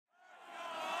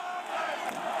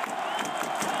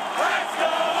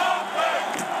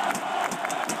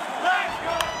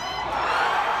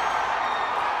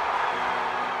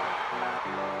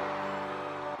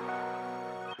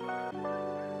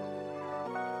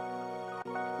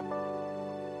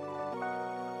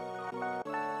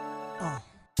All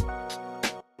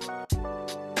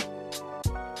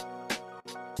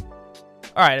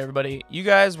right, everybody. You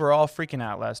guys were all freaking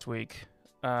out last week.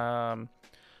 Oh,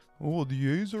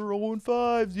 the A's are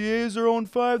 0-5. The A's are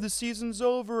 0-5. The season's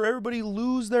over. Everybody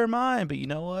lose their mind. But you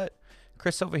know what?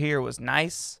 Chris over here was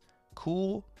nice,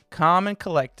 cool, calm, and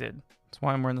collected. That's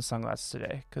why I'm wearing the sunglasses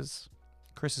today, because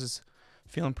Chris is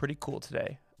feeling pretty cool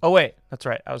today. Oh, wait. That's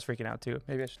right. I was freaking out, too.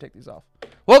 Maybe I should take these off.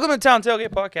 Welcome to Town Tailgate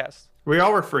Podcast. We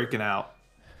all were freaking out.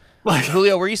 Like,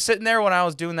 Julio, were you sitting there when I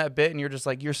was doing that bit and you're just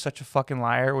like, you're such a fucking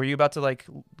liar? Were you about to like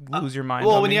lose your mind?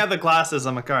 Well, when you have the glasses,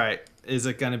 I'm like, all right, is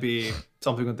it going to be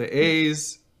something with the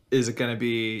A's? Is it going to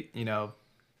be, you know,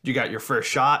 you got your first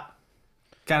shot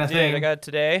kind of thing? I got it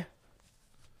today.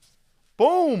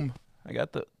 Boom. I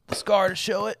got the scar to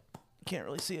show it. Can't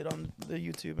really see it on the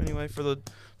YouTube anyway. For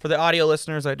the audio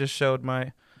listeners, I just showed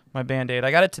my Band-Aid.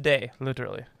 I got it today,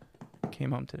 literally.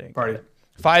 Came home today. Party.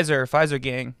 Pfizer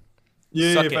gang.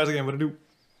 Yeah, Pfizer gang. What to do?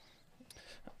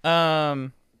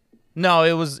 No,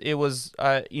 it was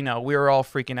you know, we were all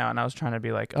freaking out and I was trying to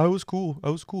be like, I was cool.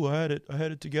 I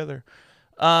had it together.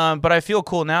 But I feel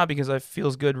cool now because it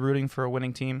feels good rooting for a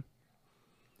winning team.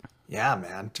 Yeah,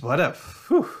 man. What a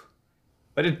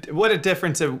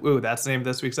difference that's the name of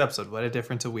this week's episode. What a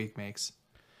difference a week makes.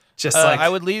 Just like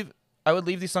I would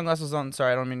leave these sunglasses on.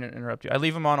 Sorry, I don't mean to interrupt you. I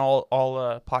leave them on all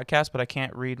podcasts, but I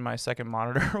can't read my second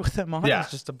monitor with them on. Yeah.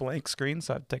 It's just a blank screen,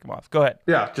 so I have to take them off. Go ahead.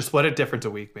 Yeah, just what a difference a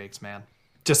week makes, man.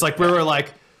 Just like we were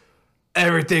like,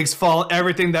 everything's falling.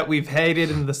 Everything that we've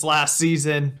hated in this last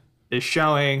season is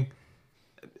showing.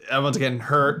 Everyone's getting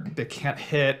hurt. They can't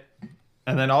hit.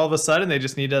 And then all of a sudden, they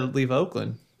just need to leave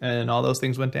Oakland. And all those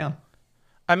things went down.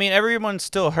 I mean, everyone's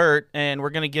still hurt, and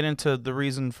we're going to get into the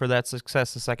reason for that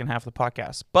success the second half of the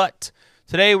podcast. But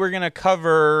today we're going to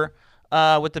cover,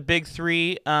 with the big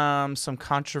three, some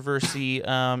controversy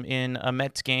in a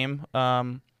Mets game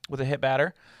with a hit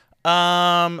batter.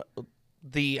 The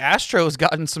Astros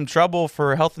got in some trouble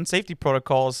for health and safety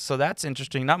protocols, so that's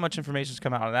interesting. Not much information's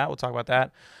come out on that. We'll talk about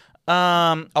that.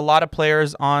 A lot of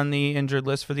players on the injured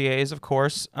list for the A's, of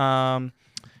course.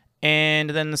 And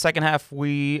then the second half,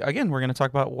 we're going to talk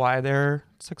about why they're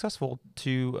successful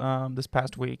to this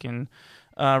past week and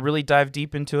really dive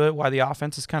deep into it, why the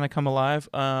offense has kind of come alive,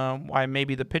 why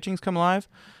maybe the pitching's come alive.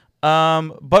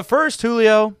 But first,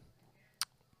 Julio,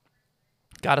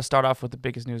 got to start off with the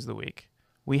biggest news of the week.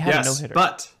 We had a no-hitter.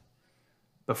 But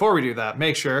before we do that,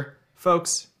 make sure,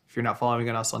 folks, if you're not following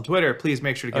us on Twitter, please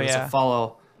make sure to give us a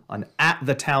follow on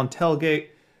 @TheTownTailgate.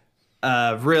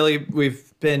 Really, we've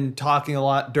been talking a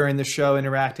lot during the show,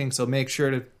 interacting, so make sure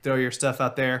to throw your stuff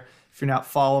out there. If you're not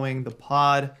following the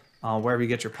pod, wherever you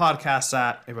get your podcasts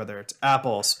at, whether it's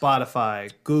Apple,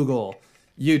 Spotify, Google,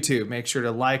 YouTube, make sure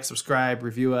to like, subscribe,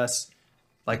 review us.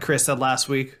 Like Chris said last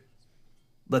week,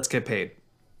 let's get paid.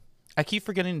 I keep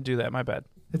forgetting to do that. My bad.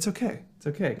 It's okay. It's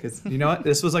okay, because you know what?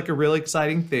 This was like a really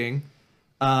exciting thing.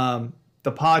 The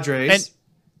Padres...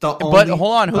 But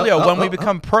hold on, Julio. When we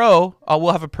become pro,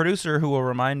 we'll have a producer who will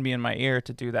remind me in my ear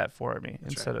to do that for me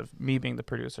instead of me being the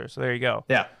producer. So there you go.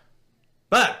 Yeah.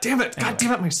 But damn it. Anyway. God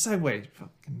damn it, my segue.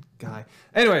 Fucking guy.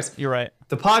 Anyways. You're right.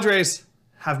 The Padres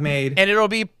have made... And it'll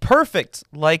be perfect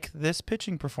like this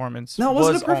pitching performance. No, it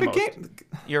wasn't a perfect game.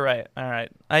 You're right. All right.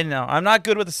 I know. I'm not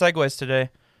good with the segues today.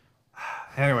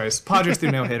 Anyways, Padres threw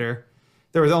no-hitter.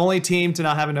 They were the only team to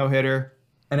not have a no-hitter,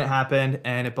 and it happened,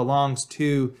 and it belongs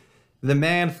to... the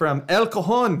man from El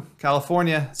Cajon,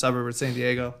 California, suburb of San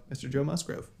Diego, Mr. Joe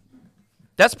Musgrove.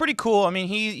 That's pretty cool. I mean,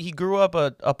 he grew up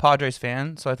a Padres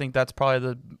fan, so I think that's probably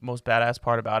the most badass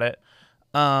part about it.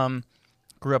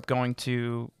 Grew up going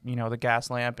to, you know, the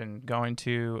Gas Lamp and going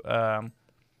to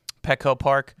Petco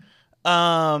Park.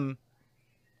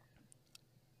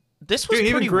 This was he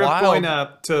pretty even grew wild.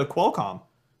 up going to Qualcomm.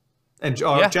 And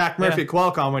Jack Murphy at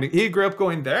Qualcomm, when he grew up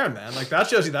going there, man. Like, that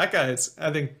shows you that guy is,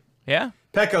 I think... Yeah.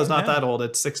 Petco's not that old.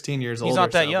 It's 16 years old. He's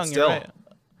not that young. Still. You're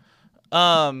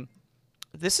right.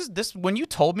 This when you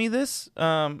told me this,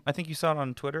 I think you saw it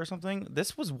on Twitter or something.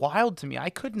 This was wild to me. I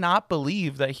could not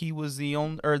believe that he was the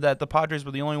only, or that the Padres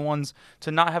were the only ones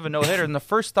to not have a no hitter. And the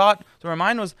first thought to my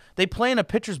mind was they play in a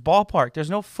pitcher's ballpark. There's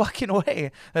no fucking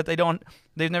way that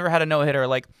they've never had a no hitter.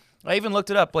 Like, I even looked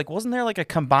it up. Like, wasn't there like a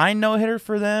combined no hitter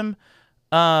for them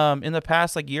in the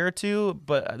past like year or two?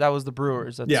 But that was the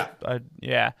Brewers.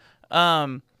 Yeah.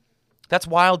 That's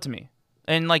wild to me.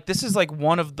 And like, this is like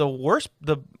one of the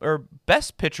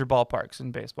best pitcher ballparks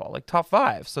in baseball, like top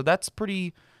 5. So that's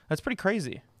pretty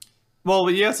crazy. Well,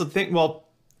 you also think,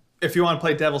 if you want to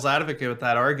play devil's advocate with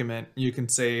that argument, you can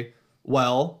say,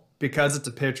 well, because it's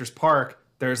a pitcher's park,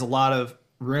 there's a lot of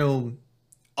room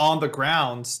on the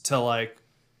grounds to like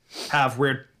have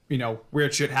weird,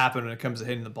 weird shit happen when it comes to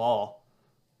hitting the ball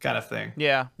kind of thing.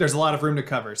 Yeah. There's a lot of room to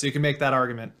cover. So you can make that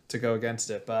argument to go against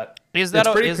it. But is that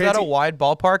a wide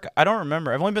ballpark? I don't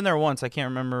remember. I've only been there once. I can't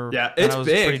remember. Yeah, it's I was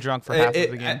big. pretty drunk for half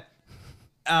of the game.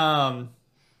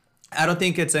 I don't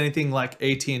think it's anything like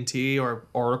AT&T or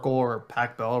Oracle or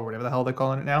Pac-Bell or whatever the hell they're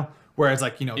calling it now, where it's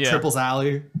like, Triples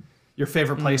Alley, your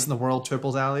favorite place in the world,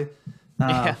 Triples Alley.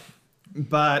 But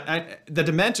the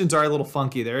dimensions are a little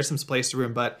funky. There is some space to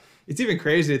room, but it's even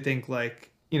crazy to think like,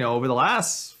 over the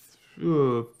last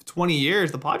 20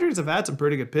 years, the Padres have had some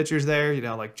pretty good pitchers there.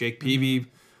 Like Jake Peavy,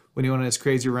 when he went on his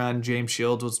crazy run, James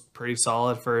Shields was pretty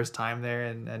solid for his time there,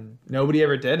 and nobody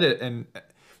ever did it. And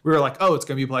we were like, oh, it's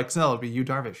going to be Blake Snell. It'll be Yu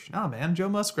Darvish. No, man, Joe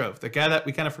Musgrove, the guy that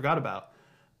we kind of forgot about.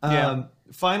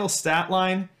 Final stat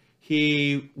line,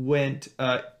 he went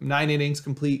 9 innings,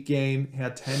 complete game. He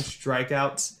had 10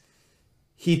 strikeouts.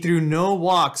 He threw no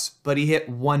walks, but he hit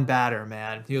one batter,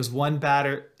 man. He was one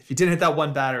batter. If he didn't hit that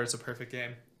one batter, it's a perfect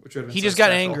game, which would have been He just got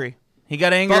angry. He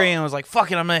got angry and was like,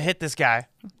 fuck it, I'm going to hit this guy.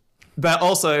 But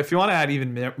also, if you want to add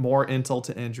even more insult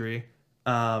to injury,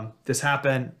 this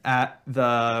happened at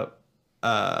the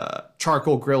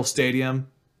Charcoal Grill Stadium,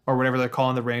 or whatever they're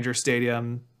calling the Ranger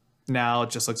Stadium now.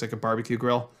 It just looks like a barbecue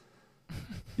grill.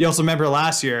 You also remember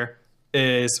last year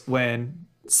is when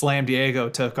Slam Diego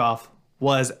took off,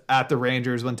 was at the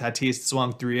Rangers when Tatis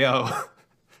swung 3-0.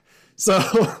 So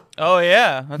oh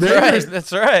yeah,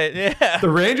 that's right. Yeah, the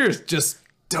Rangers just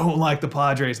don't like the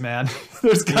Padres, man.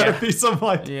 There's gotta be some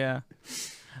like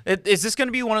Is this going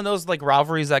to be one of those like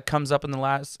rivalries that comes up in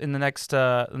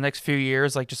the next few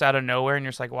years, like just out of nowhere, and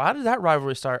you're just like, well, how did that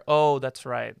rivalry start? Oh, that's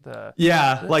right.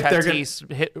 Like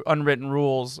Tatis hit unwritten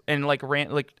rules, and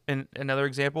in another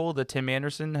example, the Tim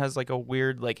Anderson has like a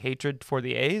weird like hatred for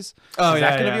the A's. Oh, is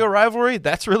that going to be a rivalry?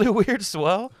 That's really weird as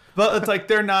well. But it's like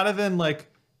they're not even like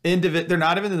they're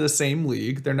not even in the same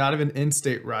league. They're not even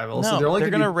in-state rivals. No, so they're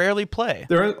going to rarely play.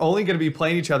 They're only going to be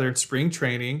playing each other in spring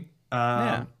training.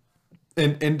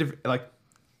 In like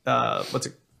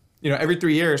every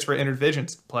 3 years for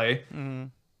interdivisions play,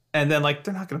 and then like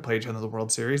they're not going to play each other in the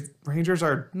World Series. Rangers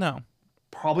are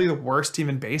probably the worst team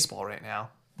in baseball right now,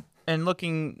 and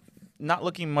not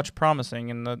looking much promising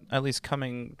in the at least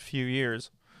coming few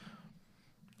years.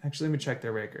 Actually, let me check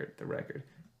their record.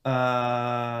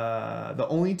 The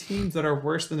only teams that are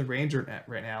worse than the Ranger net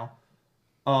right now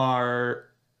are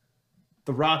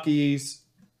the Rockies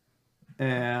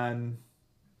and.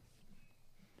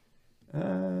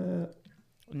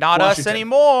 Not Washington. Us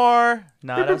anymore.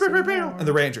 Not us anymore. And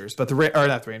the Rangers, but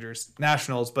not the Rangers,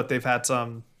 Nationals, but they've had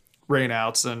some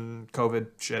rainouts and COVID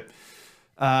shit.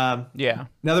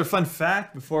 Another fun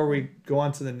fact before we go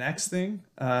on to the next thing: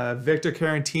 Victor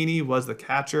Caratini was the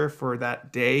catcher for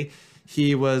that day.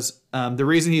 He was the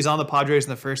reason he's on the Padres in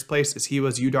the first place is he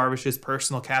was Yu Darvish's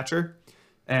personal catcher,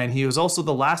 and he was also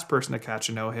the last person to catch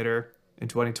a no-hitter in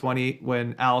 2020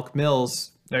 when Alec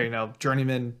Mills. There,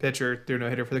 journeyman pitcher threw no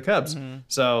hitter for the Cubs. Mm-hmm.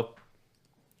 So,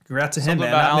 congrats to him, man. Something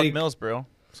about Alec Mills, bro.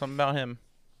 Something about him.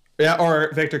 Yeah,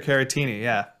 or Victor Caratini,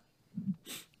 yeah.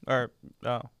 Yeah.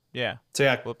 So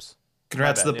yeah, whoops.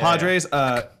 Congrats to the Padres.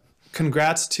 Yeah.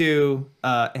 Congrats to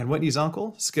and Whitney's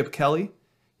uncle, Skip Kelly,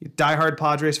 diehard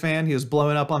Padres fan. He was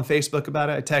blowing up on Facebook about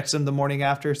it. I texted him the morning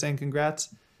after saying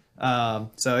congrats.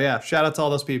 So yeah, shout out to all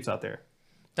those peeps out there.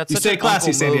 You stay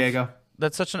classy, San Diego.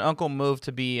 That's such an uncle move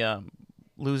to be.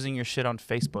 Losing your shit on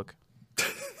Facebook.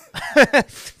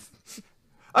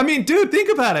 I mean, dude, think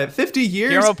about it. 50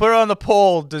 years. Guillermo, put it on the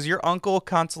poll. Does your uncle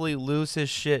constantly lose his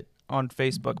shit on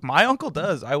Facebook? My uncle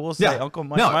does. I will say, my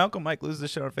Uncle Mike loses his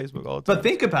shit on Facebook all the time. But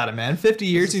think about it, man. 50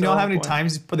 years. You know how many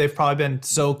times they've probably been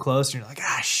so close, and you're like,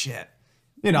 shit.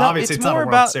 Obviously it's not a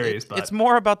World Series, but it's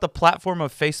more about the platform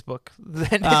of Facebook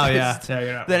than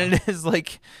it is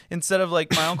like instead of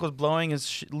like my uncle's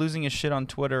losing his shit on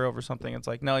Twitter over something. It's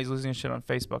like no, he's losing his shit on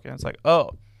Facebook, and it's like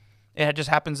it just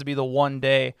happens to be the one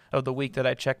day of the week that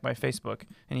I check my Facebook,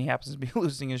 and he happens to be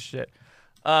losing his shit.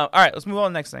 All right, let's move on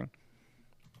to the next thing.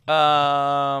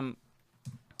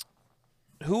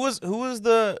 Who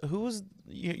was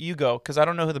you go, because I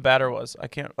don't know who the batter was. I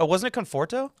can't. Oh, wasn't it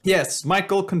Conforto? Yes,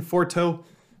 Michael Conforto.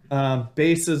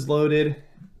 Bases loaded,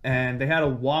 and they had a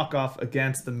walk-off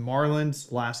against the Marlins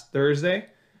last Thursday.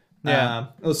 Yeah.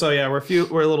 We're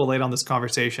a little late on this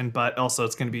conversation, but also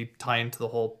it's going to be tied into the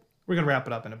whole. We're going to wrap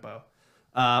it up in a bow.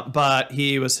 But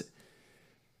he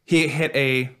hit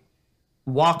a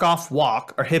walk-off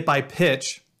walk or hit by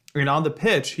pitch, and on the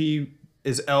pitch,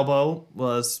 his elbow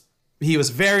was. He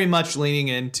was very much leaning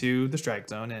into the strike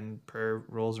zone, and per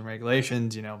rules and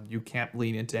regulations, you can't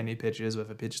lean into any pitches. If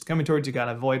a pitch is coming towards you, got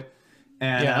to avoid.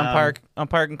 And yeah,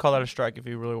 umpire can call that a strike if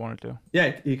he really wanted to.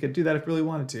 Yeah, he could do that if he really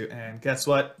wanted to. And guess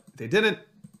what? They didn't.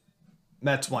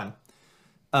 Mets won.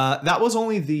 That was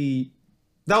probably the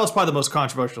most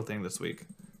controversial thing this week.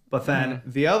 But then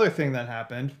the other thing that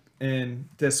happened in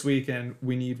this week, and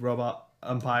we need robot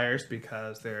umpires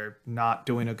because they're not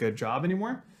doing a good job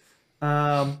anymore,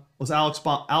 was Alec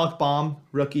Baum,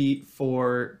 rookie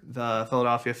for the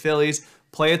Philadelphia Phillies,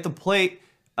 play at the plate.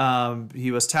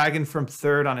 He was tagging from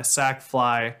third on a sac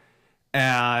fly,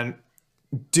 and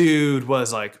dude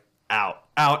was like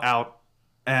out.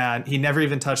 And he never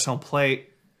even touched home plate.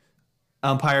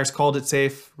 Umpires called it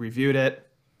safe, reviewed it,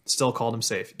 still called him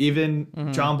safe.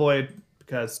 Even John Boyd,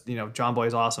 because John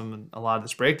Boyd's awesome and a lot of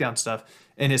this breakdown stuff.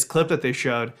 In his clip that they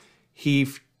showed, he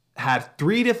had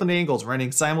 3 different angles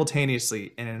running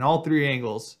simultaneously, and in all 3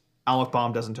 angles, Alec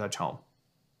Baum doesn't touch home.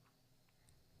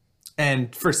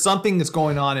 And for something that's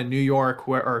going on in New York,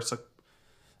 I was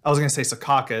going to say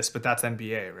Secaucus, but that's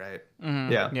NBA, right?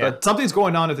 Yeah. But something's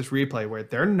going on at this replay where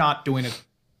they're not doing a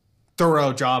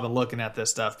thorough job of looking at this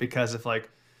stuff, because if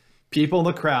people in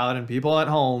the crowd and people at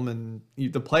home and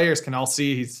the players can all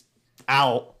see he's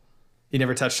out, he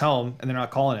never touched home, and they're not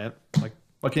calling it,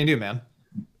 what can you do, man?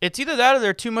 It's either that or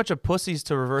they're too much of pussies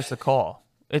to reverse the call.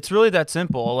 It's really that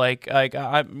simple. I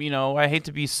hate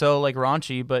to be so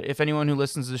raunchy, but if anyone who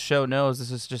listens to the show knows,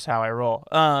 this is just how I roll.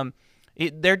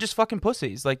 They're just fucking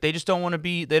pussies. They just don't want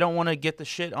to they don't want to get the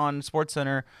shit on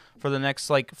SportsCenter for the next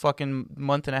fucking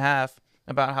month and a half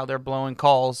about how they're blowing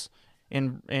calls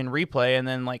in replay, and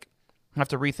then have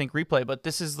to rethink replay. But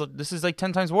this is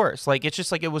 10 times worse. It's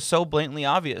just it was so blatantly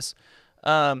obvious.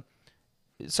 So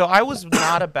I was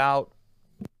not about,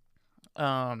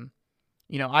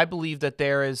 I believe that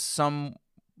there is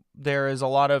a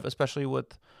lot of, especially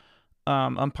with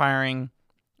umpiring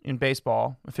in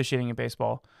baseball, officiating in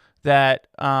baseball, that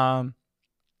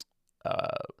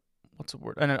what's the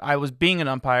word? And I was being an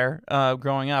umpire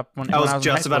growing up. When I was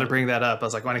just about to bring that up. I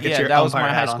was when I get your that was umpire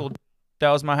my hat high school. on.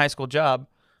 That was my high school job.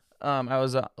 I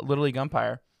was a Little League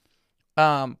umpire.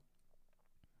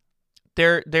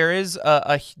 There is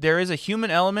a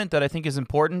human element that I think is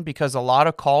important, because a lot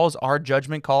of calls are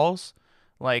judgment calls,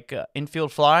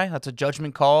 infield fly. That's a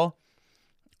judgment call.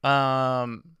 I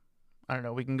don't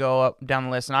know. We can go up down the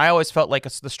list, and I always felt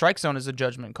the strike zone is a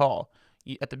judgment call.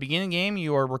 At the beginning of the game,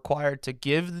 you are required to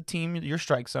give the team your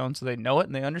strike zone so they know it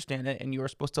and they understand it, and you are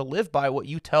supposed to live by what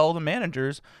you tell the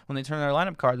managers when they turn their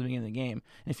lineup card at the beginning of the game.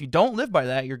 And if you don't live by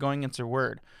that, you're going against their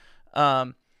word.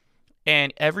 And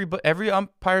every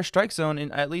umpire strike zone,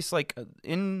 at least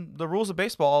in the rules of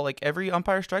baseball, every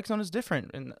umpire strike zone is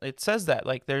different, and it says that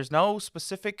there's no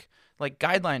specific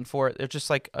guideline for it. There's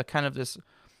just a kind of this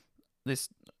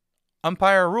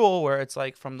umpire rule where it's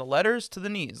from the letters to the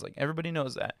knees. Everybody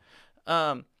knows that.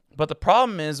 But the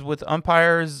problem is with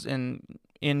umpires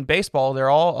in baseball,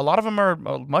 a lot of them are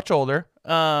much older.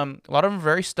 A lot of them are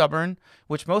very stubborn,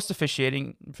 which most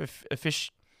officiating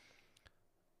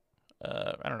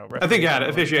I don't know. I think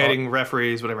officiating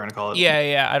referees, whatever you want to call it.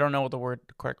 Yeah. I don't know what the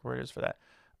correct word is for that.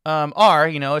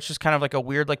 It's just kind of a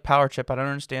weird power trip. I don't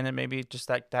understand it. Maybe just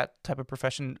that type of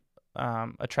profession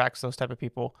attracts those type of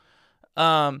people.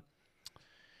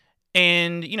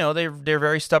 And they're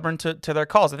very stubborn to their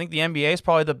calls. I think the NBA is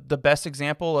probably the best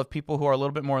example of people who are a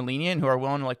little bit more lenient, who are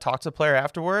willing to talk to the player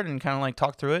afterward and kind of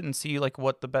talk through it and see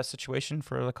what the best situation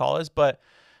for the call is. But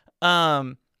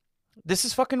this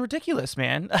is fucking ridiculous,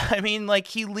 man. I mean,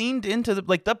 he leaned into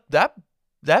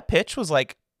that pitch was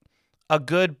a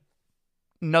good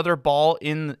another ball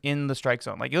in the strike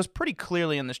zone. It was pretty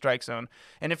clearly in the strike zone.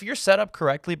 And if you're set up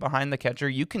correctly behind the catcher,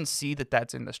 you can see that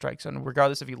that's in the strike zone,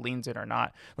 regardless if he leans in or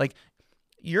not.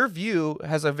 Your view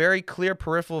has a very clear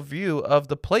peripheral view of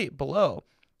the plate below.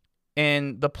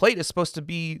 And the plate is supposed to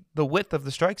be the width of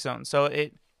the strike zone. So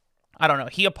I don't know.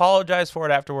 He apologized for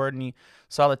it afterward, and he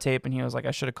saw the tape, and he was like,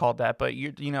 "I should have called that." But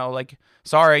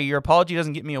sorry, your apology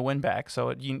doesn't get me a win back.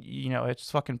 So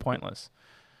it's fucking pointless.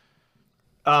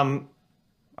 I'll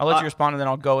let you respond, and then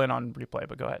I'll go in on replay.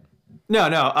 But go ahead. No.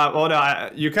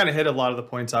 You kind of hit a lot of the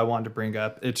points I wanted to bring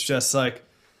up. It's just look,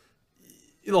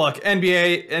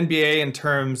 NBA in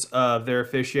terms of their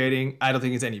officiating, I don't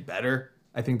think it's any better.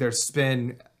 I think there's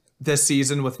been this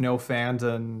season with no fans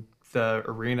in the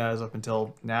arenas up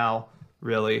until now,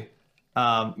 really.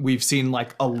 We've seen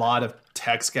a lot of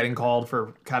techs getting called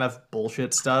for kind of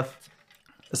bullshit stuff,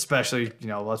 especially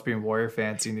us being Warrior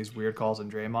fans seeing these weird calls in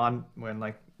Draymond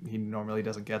when he normally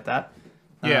doesn't get that.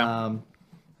 Yeah.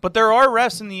 But there are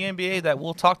refs in the NBA that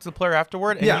will talk to the player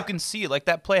afterward, and you can see it.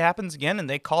 That play happens again, and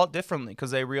they call it differently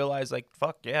because they realize,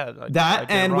 fuck, yeah.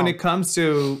 And when it comes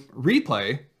to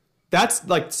replay, that's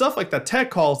like stuff like the tech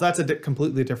calls. That's a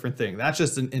completely different thing. That's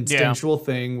just an instinctual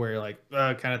thing where you're like,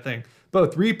 kind of thing. But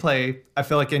with replay, I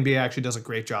feel like NBA actually does a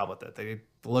great job with it. They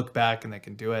look back and they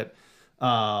can do it.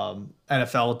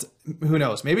 NFL, who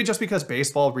knows? Maybe just because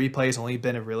baseball replay has only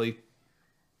been how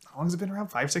long has it been around?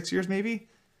 5-6 years, maybe?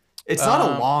 It's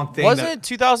not a long thing. Wasn't it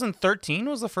 2013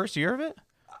 was the first year of it?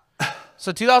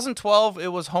 So 2012, it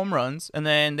was home runs, and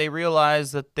then they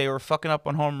realized that they were fucking up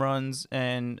on home runs,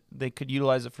 and they could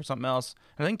utilize it for something else.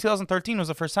 And I think 2013 was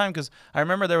the first time, because I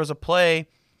remember there was a play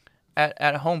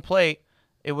at home plate.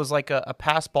 It was like a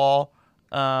pass ball,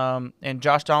 and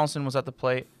Josh Donaldson was at the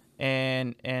plate,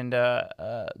 and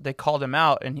they called him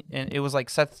out, and it was like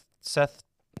Seth Smith.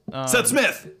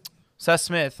 Seth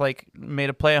Smith like made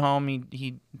a play at home.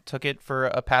 He took it for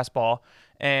a pass ball,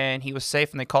 and he was safe,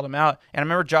 and they called him out. And I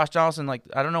remember Josh Donaldson, like,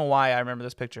 I don't know why I remember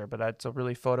this picture, but it's a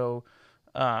really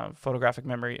photographic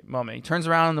memory moment. He turns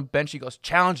around on the bench, he goes,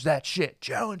 challenge that shit,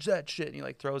 and he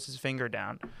like throws his finger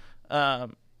down.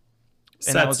 And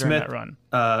that was during that run.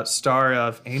 Star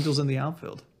of Angels in the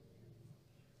Outfield.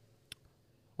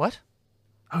 What?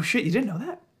 Oh shit, you didn't know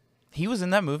that? He was in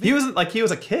that movie? He was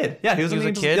a kid. Yeah, he was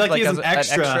a kid, like he was as an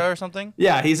extra or something?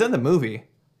 Yeah, he's in the movie.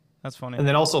 That's funny. And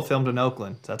then also filmed in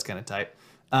Oakland. So that's kind of tight.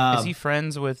 Is he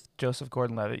friends with Joseph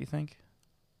Gordon-Levitt, you think?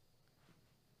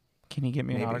 Can he get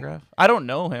me an autograph? I don't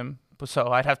know him, so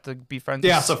I'd have to be friends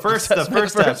with so the first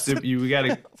steps, you got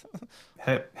to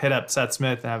hit up Seth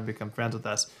Smith and have him become friends with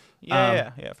us.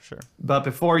 Yeah, for sure. But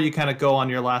before you kind of go on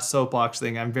your last soapbox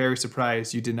thing, I'm very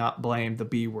surprised you did not blame the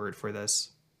B word for this.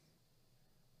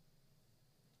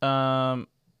 The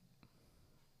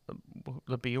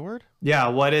B word? Yeah,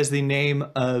 what is the name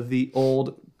of the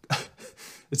old...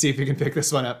 Let's see if you can pick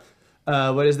this one up.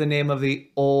 What is the name of the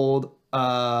old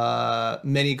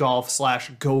mini golf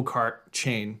 / go-kart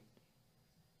chain?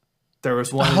 There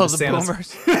was one in the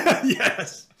Boomers.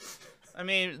 Yes. I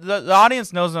mean, the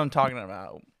audience knows what I'm talking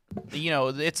about. You know,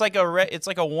 it's like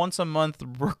a once a month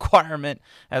requirement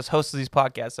as hosts of these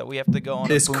podcasts that we have to go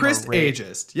on. Is Chris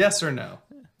ageist? Yes or no?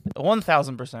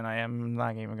 1,000% I am. I'm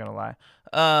not even gonna lie.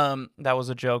 That was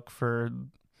a joke for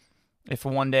if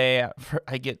one day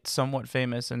I get somewhat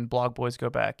famous and Blog Boys go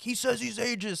back. He says he's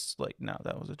ageist. Like, no,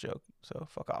 that was a joke. So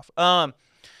fuck off.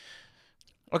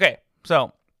 Okay,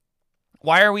 so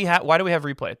why do we have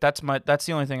replay? That's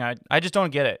the only thing I just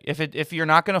don't get it. If you're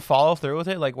not gonna follow through with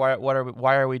it, like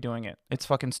why are we doing it? It's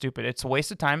fucking stupid. It's a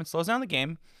waste of time. It slows down the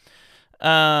game.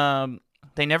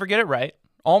 They never get it right.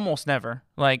 Almost never.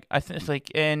 Like I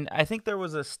think there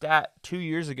was a stat 2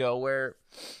 years ago where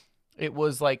it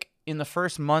was like in the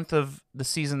first month of the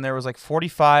season there was like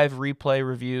 45 replay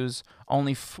reviews.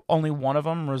 Only one of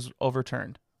them was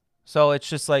overturned. So it's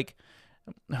just like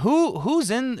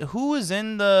who's in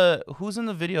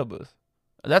the video booth?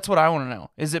 That's what I want to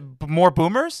know. Is it more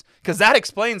boomers? Because that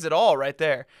explains it all right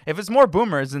there. If it's more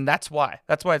boomers, then that's why.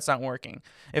 That's why it's not working.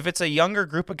 If it's a younger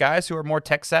group of guys who are more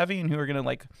tech savvy and who are gonna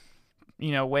like,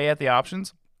 you know, weigh at the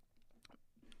options,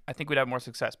 I think we'd have more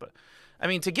success. But I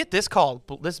mean, to get this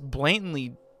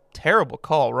blatantly terrible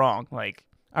call wrong, like,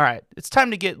 all right, it's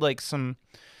time to get like some.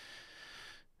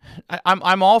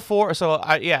 I'm all for. So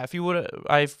if you would,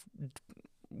 I've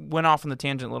went off on the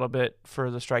tangent a little bit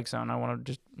for the strike zone. I want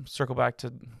to just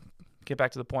get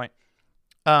back to the point.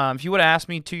 If you would have asked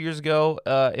me 2 years ago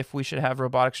if we should have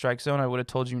robotic strike zone, I would have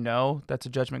told you no. That's a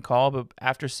judgment call. But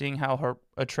after seeing how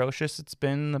atrocious it's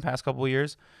been the past couple of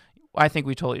years, I think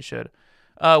we totally should.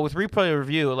 With replay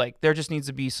review, like there just needs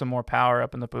to be some more power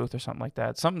up in the booth or something like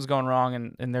that. Something's going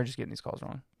wrong, and they're just getting these calls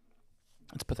wrong.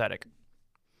 It's pathetic.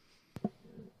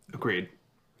 Agreed.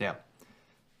 Yeah.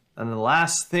 And the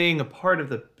last thing, a part of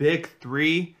the big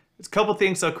three, it's a couple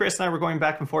things. So Chris and I were going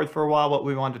back and forth for a while what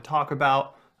we wanted to talk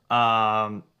about.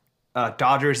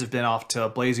 Dodgers have been off to a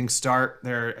blazing start.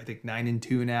 They're, I think,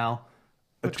 9-2 now.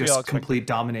 Just complete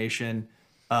domination.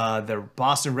 The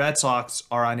Boston Red Sox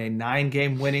are on a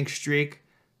 9-game winning streak.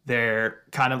 They're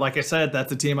kind of, like I said, that's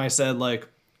the team I said, like,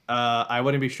 I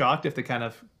wouldn't be shocked if they kind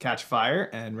of catch fire.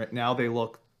 And right now they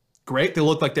look great. They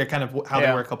look like they're kind of how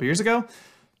they were a couple years ago.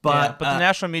 But the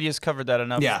national media's covered that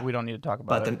enough. Yeah. We don't need to talk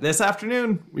about it. But this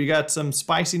afternoon, we got some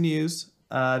spicy news.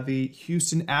 The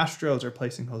Houston Astros are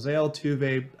placing Jose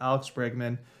Altuve, Alex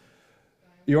Bregman,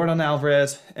 Yordan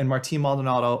Alvarez, and Martin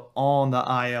Maldonado on the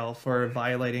IL for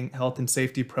violating health and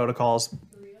safety protocols.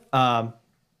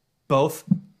 Both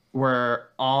were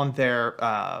on their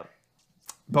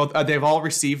they've all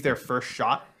received their first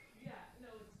shot.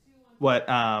 What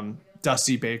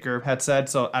Dusty Baker had said,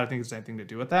 so I don't think there's anything to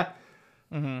do with that.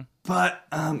 Mm-hmm. But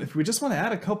if we just want to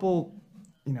add a couple,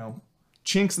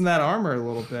 chinks in that armor a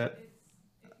little bit,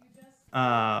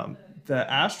 the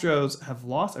Astros have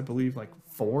lost, I believe, like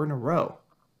 4 in a row.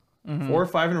 4 or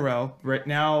 5 in a row. Right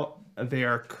now, they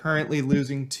are currently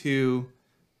losing to.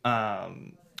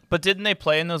 But didn't they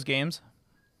play in those games?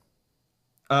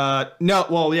 No.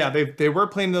 Well, yeah, they were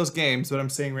playing those games, but I'm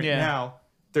saying now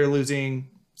they're losing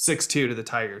 6-2 to the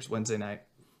Tigers Wednesday night.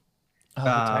 Oh, the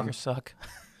Tigers suck.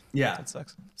 Yeah, that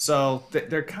sucks. So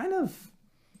they're kind of.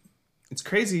 It's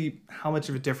crazy how much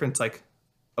of a difference like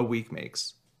a week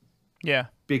makes. Yeah.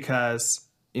 Because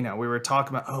we were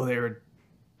talking about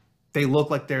they look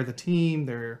like they're the team,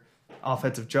 they're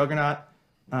offensive juggernaut.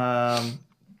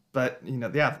 But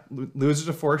losers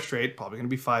to 4 straight, probably going to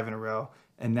be 5 in a row,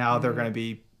 and now they're going to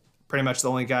be pretty much the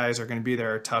only guys are going to be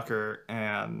there, Tucker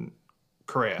and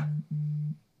Correa.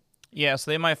 Yeah,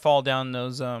 so they might fall down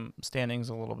those standings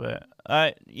a little bit.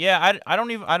 I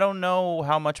don't know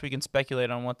how much we can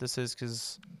speculate on what this is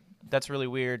because that's really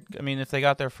weird. I mean, if they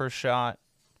got their first shot,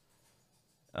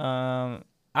 I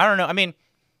don't know. I mean,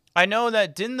 I know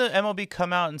that didn't the MLB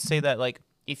come out and say that like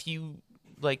if you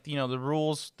the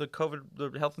rules, the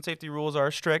health and safety rules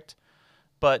are strict,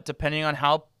 but depending on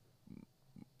how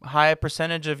high a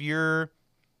percentage of your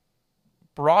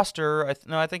roster,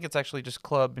 I think it's actually just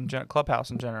clubhouse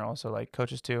in general, so like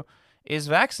coaches too, is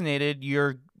vaccinated,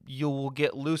 you will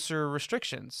get looser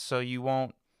restrictions, so you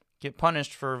won't get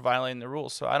punished for violating the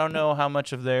rules. So I don't know how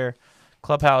much of their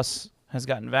clubhouse has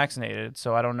gotten vaccinated,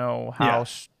 so I don't know how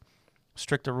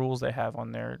strict the rules they have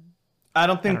on their. I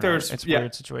don't think there's. It's a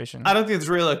weird situation. I don't think there's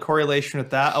really a correlation with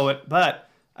that. But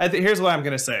I think here's what I'm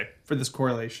going to say for this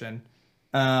correlation,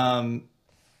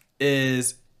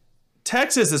 is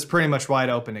Texas is pretty much wide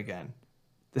open again.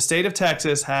 The state of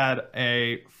Texas had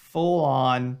a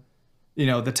full-on,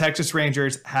 the Texas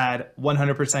Rangers had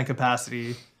 100%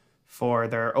 capacity for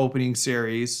their opening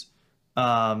series,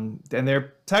 and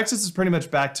Texas is pretty much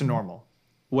back to normal.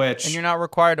 And you're not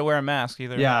required to wear a mask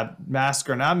either. Yeah, masks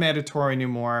are not mandatory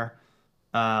anymore.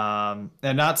 And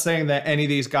not saying that any of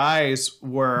these guys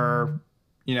were,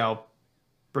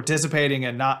 participating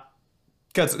and not,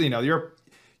 because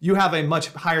you have a much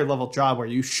higher level job where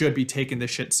you should be taking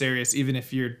this shit serious, even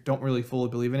if you don't really fully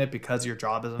believe in it because your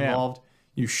job is involved.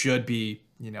 You should be,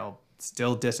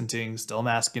 still distancing, still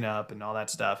masking up and all that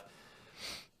stuff.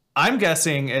 I'm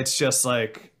guessing it's just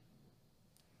like,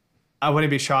 I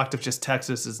wouldn't be shocked if just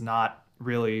Texas is not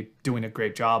really doing a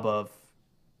great job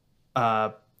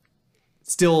of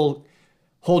still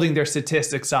holding their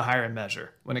statistics a higher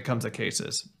measure when it comes to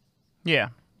cases. Yeah.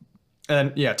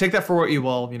 And take that for what you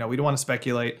will. We don't want to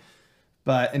speculate,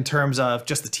 but in terms of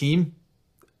just the team,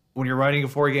 when you're running a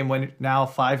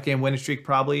 5-game winning streak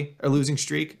probably, or losing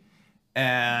streak,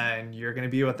 and you're going to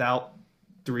be without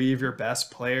 3 of your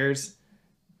best players,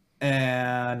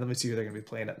 and let me see who they're going to be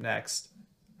playing up next.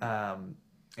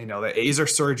 The A's are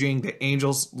surging. The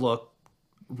Angels look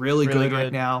really good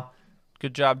right now.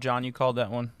 Good job, John. You called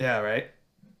that one. Yeah, right?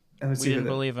 We didn't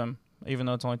believe him, even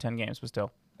though it's only 10 games, but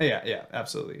still. Yeah,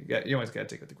 absolutely. You always got to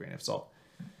take it with a grain of salt.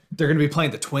 They're going to be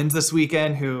playing the Twins this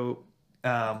weekend, who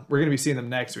we're going to be seeing them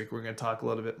next week. We're going to talk a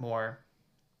little bit more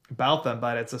about them,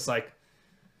 but it's just like,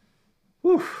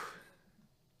 whew.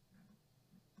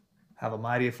 Have a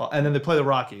mighty fall. And then they play the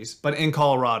Rockies, but in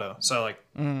Colorado. So,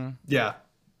 yeah.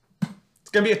 It's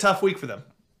going to be a tough week for them.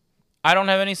 I don't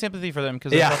have any sympathy for them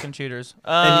because they're fucking cheaters.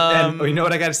 And you know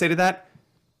what I got to say to that?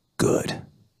 Good.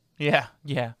 Yeah.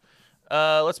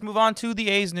 Let's move on to the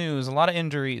A's news. A lot of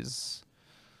injuries.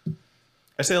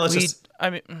 I say let's just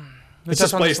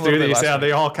blaze through these. Yeah,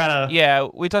 they all kind of. Yeah,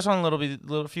 we touched on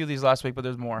a few of these last week, but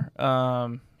there's more.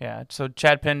 So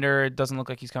Chad Pinder, it doesn't look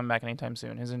like he's coming back anytime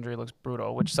soon. His injury looks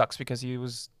brutal, which sucks because he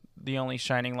was the only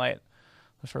shining light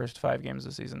the first 5 games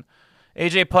of the season.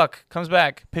 AJ Puck comes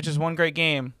back, pitches 1 great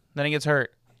game, then he gets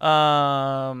hurt.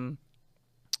 No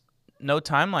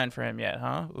timeline for him yet,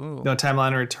 huh? Ooh. No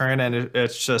timeline to return, and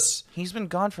it's just... He's been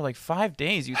gone for like 5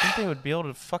 days. You'd think they would be able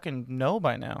to fucking know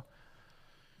by now.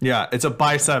 Yeah, it's a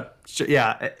bicep.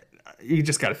 Yeah, you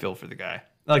just got to feel for the guy.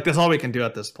 Like, that's all we can do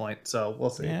at this point, so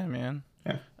we'll see. Yeah, man.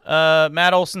 Yeah.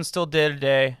 Matt Olson still day to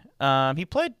day. He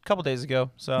played a couple days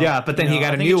ago. So yeah, but then he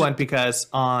got a new one because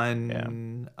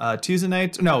on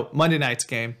Monday night's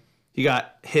game, he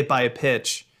got hit by a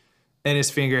pitch in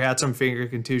his finger, had some finger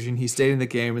contusion. He stayed in the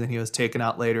game, and then he was taken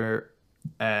out later.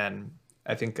 And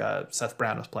I think Seth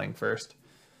Brown was playing first.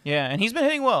 Yeah, and he's been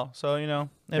hitting well. So, and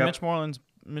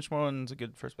Mitch Moreland's a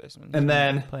good first baseman. And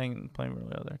then playing really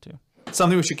well there too.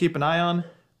 Something we should keep an eye on.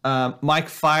 Mike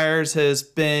Fiers has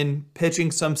been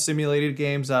pitching some simulated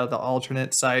games out of the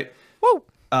alternate site. Woo!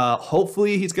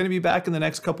 Hopefully he's going to be back in the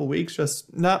next couple weeks.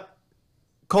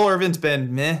 Cole Irvin's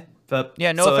been meh. But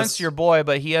yeah, no offense to your boy,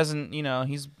 but he hasn't,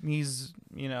 he's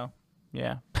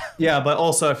Yeah. Yeah, but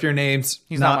also if your name's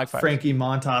He's not Mike Fiers. Frankie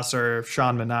Montas or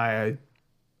Sean Manaea,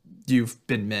 you've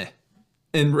been meh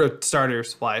in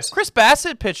starters wise. Chris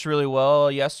Bassett pitched really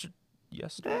well yesterday,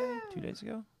 2 days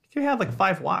ago. He had like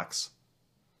 5 walks.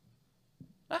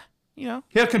 You know,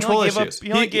 He had control issues.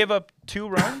 He only gave up 2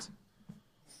 runs,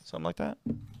 something like that.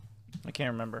 I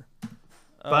can't remember.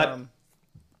 But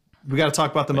we got to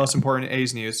talk about the most important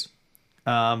A's news,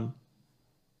 and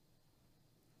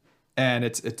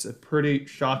it's a pretty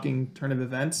shocking turn of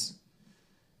events.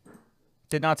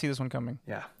 Did not see this one coming.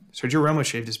 Yeah, Sergio Romo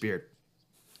shaved his beard.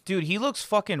 Dude, he looks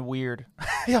fucking weird.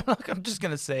 I'm just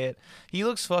gonna say it. He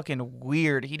looks fucking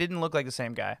weird. He didn't look like the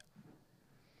same guy.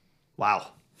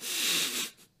 Wow.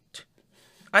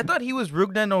 I thought he was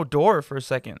Rougned Odor for a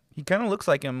second. He kind of looks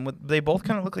like him. They both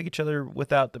kind of look like each other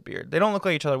without the beard. They don't look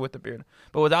like each other with the beard,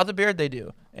 but without the beard, they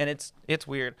do, and it's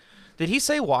weird. Did he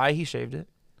say why he shaved it?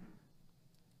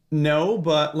 No,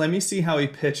 but let me see how he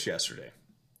pitched yesterday,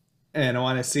 and I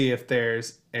want to see if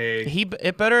there's a.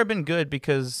 It better have been good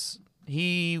because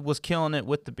he was killing it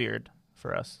with the beard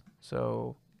for us.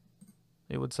 So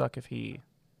it would suck if he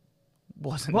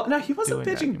wasn't. Well, no, he wasn't doing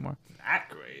pitching that anymore. that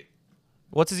great.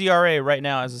 What's his ERA right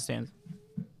now as it stands?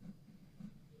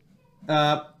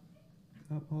 Hold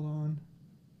on.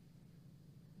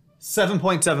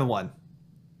 7.71.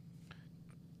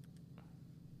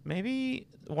 Maybe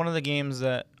one of the games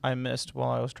that I missed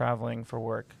while I was traveling for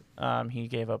work. He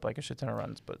gave up like a shit ton of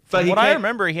runs, but from what I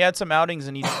remember, he had some outings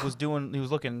and he was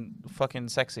looking fucking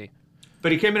sexy.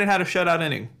 But he came in and had a shutout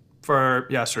inning for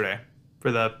yesterday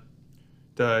for the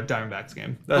Diamondbacks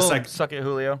game. That's like suck it,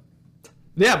 Julio.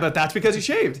 Yeah, but that's because he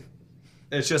shaved.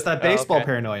 It's just that baseball okay.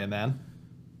 paranoia, man.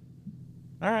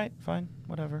 All right, fine,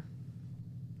 whatever.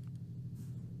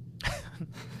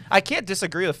 I can't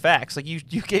disagree with facts. Like you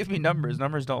gave me numbers.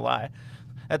 Numbers don't lie.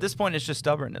 At this point, it's just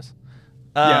stubbornness.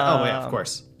 Yeah. Oh yeah, of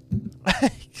course.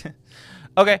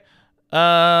 Okay.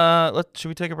 Should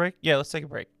we take a break? Yeah, let's take a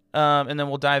break. And then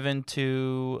we'll dive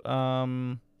into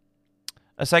a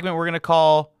segment we're gonna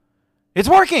call "It's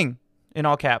Working" in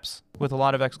all caps with a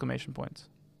lot of exclamation points.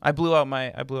 I blew out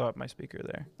my speaker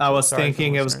there. I was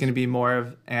thinking it was going to be more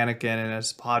of Anakin and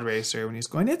his pod racer when he's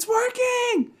going, "It's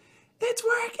working! It's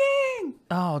working!"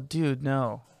 Oh, dude,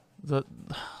 no. The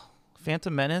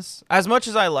Phantom Menace. As much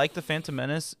as I like the Phantom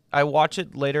Menace, I watch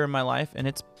it later in my life, and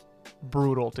it's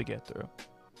brutal to get through.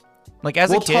 Like,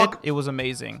 as a kid, it was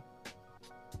amazing.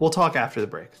 We'll talk after the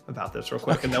break about this real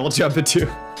quick, and then we'll jump into...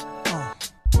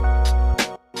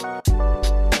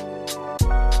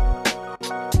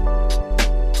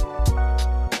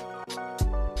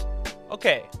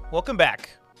 Okay, welcome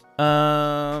back.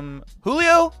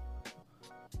 Julio,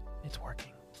 it's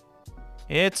working.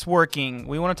 It's working.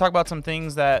 We want to talk about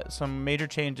some major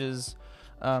changes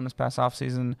this past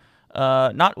offseason.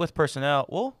 Not with personnel.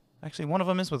 Well, actually, one of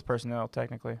them is with personnel,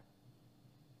 technically.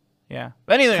 Yeah.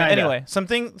 But anyway, some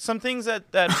things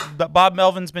that Bob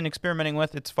Melvin's been experimenting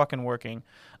with, it's fucking working.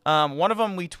 One of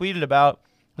them we tweeted about,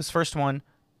 this first one,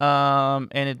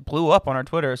 and it blew up on our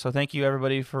Twitter. So thank you,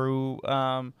 everybody, for who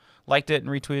liked it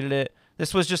and retweeted it.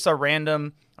 This was just a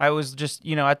random. I was just,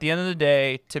 at the end of the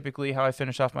day, typically how I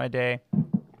finish off my day,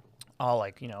 I'll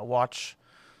watch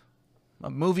a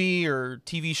movie or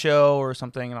TV show or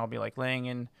something, and I'll be like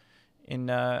laying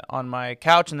on my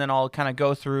couch, and then I'll kind of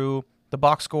go through the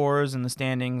box scores and the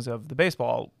standings of the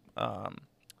baseball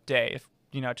day.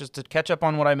 Just to catch up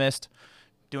on what I missed.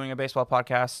 Doing a baseball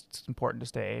podcast, it's important to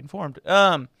stay informed.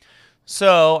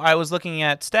 So I was looking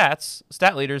at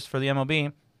stat leaders for the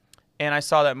MLB, and I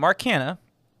saw that Mark Canha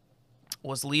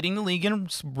was leading the league in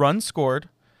runs scored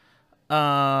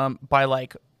by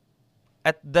like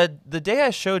at the day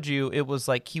I showed you, it was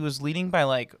like he was leading by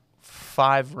like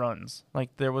 5 runs.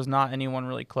 Like there was not anyone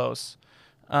really close.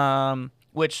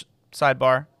 Which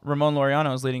sidebar, Ramon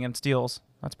Laureano is leading in steals.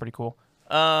 That's pretty cool.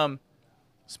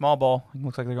 Small ball. It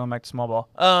looks like they're going back to small ball.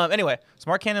 Anyway, so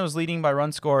Mark Canha was leading by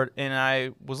runs scored, and I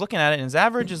was looking at it, and his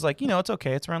average is like, it's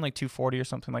okay. It's around like 240 or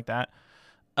something like that.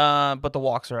 But the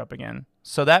walks are up again.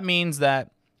 So that means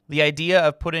that the idea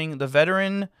of putting the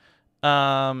veteran,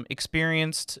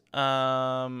 experienced,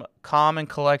 calm and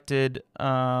collected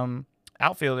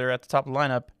outfielder at the top of the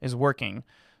lineup is working.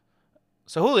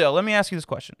 So, Julio, let me ask you this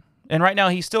question. And right now,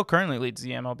 he still currently leads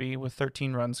the MLB with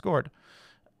 13 runs scored.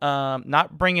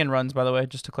 Not bring in runs, by the way,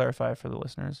 just to clarify for the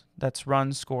listeners. That's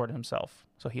runs scored himself.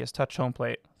 So he has touched home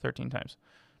plate 13 times.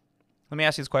 Let me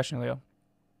ask you this question, Leo,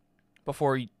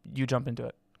 before you jump into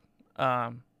it.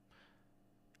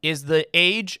 Is the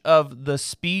age of the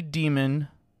speed demon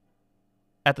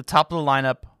at the top of the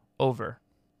lineup over?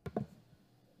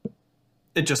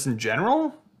 It just in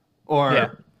general? Or... Yeah.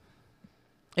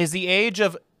 Is the age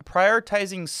of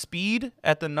prioritizing speed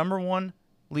at the number one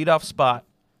leadoff spot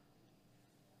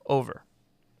over?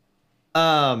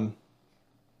 I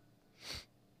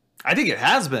think it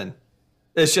has been.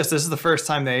 It's just this is the first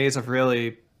time the A's have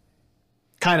really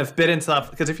kind of bit into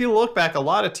that. Because if you look back, a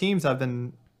lot of teams have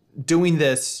been doing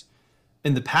this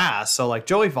in the past. So like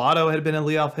Joey Votto had been a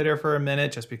leadoff hitter for a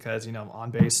minute just because,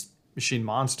 on base machine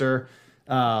monster.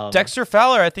 Dexter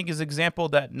Fowler, I think, is an example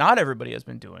that not everybody has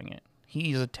been doing it.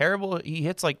 He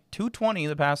hits like 220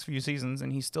 the past few seasons,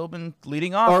 and he's still been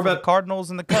leading off for the Cardinals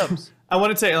and the Cubs. Let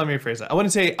me rephrase that. I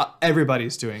wouldn't say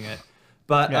everybody's doing it,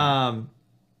 but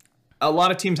a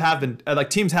lot of teams have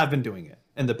been doing it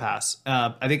in the past.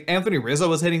 I think Anthony Rizzo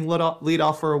was hitting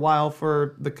leadoff for a while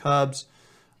for the Cubs.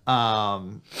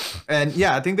 And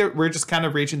yeah, I think that we're just kind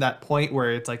of reaching that point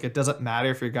where it's like it doesn't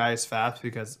matter if your guy is fast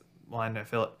because, one, I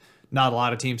feel not a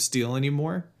lot of teams steal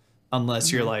anymore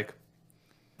unless you're like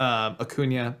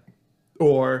Acuna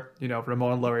or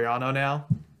Ramon Laureano now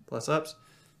plus ups.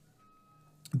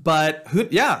 But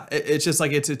it's just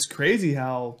like it's crazy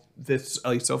how this,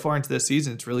 at least so far into this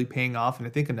season, it's really paying off. And I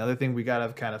think another thing we got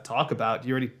to kind of talk about,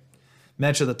 you already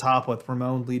mentioned at the top with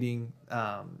Ramon leading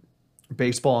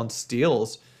baseball in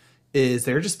steals, is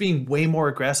they're just being way more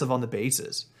aggressive on the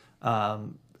bases.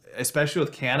 Especially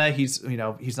with Canna, he's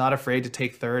not afraid to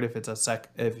take third if it's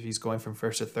if he's going from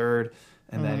first to third,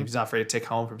 and then he's not afraid to take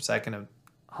home from second to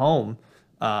home.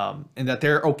 And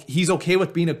that he's okay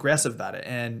with being aggressive about it.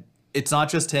 And it's not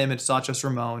just him, it's not just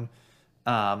Ramon.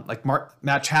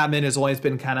 Matt Chapman has always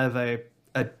been kind of a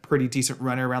pretty decent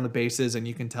runner around the bases, and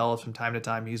you can tell from time to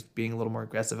time he's being a little more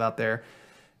aggressive out there.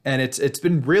 And it's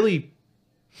been really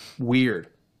weird.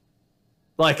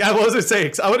 Like, I wouldn't even say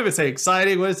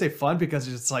exciting, I wouldn't say fun, because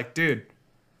it's just like, dude,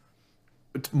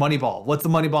 it's Moneyball. What's the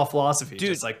Moneyball philosophy? Dude,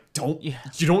 just like, you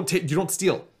don't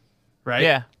steal, right?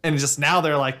 Yeah. And just now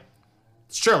they're like,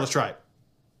 sure, let's try it.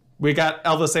 We got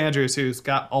Elvis Andrus, who's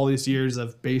got all these years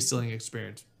of base stealing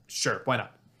experience. Sure, why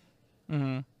not?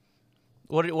 Mm-hmm.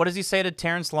 What does he say to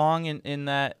Terrence Long in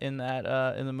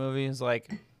the movie? He's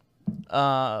like,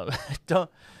 don't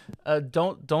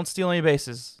steal any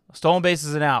bases. Stolen base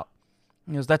is an out.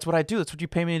 He goes, that's what I do. That's what you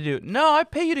pay me to do. No, I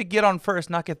pay you to get on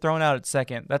first, not get thrown out at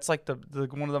second. That's like the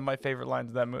one of my favorite lines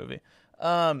of that movie.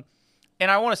 And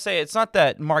I want to say it's not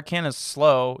that Mark Canna's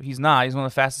slow. He's not. He's one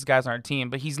of the fastest guys on our team,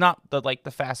 but he's not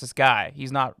the fastest guy.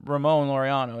 He's not Ramon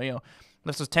Laureano.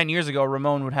 This was 10 years ago,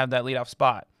 Ramon would have that leadoff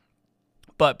spot.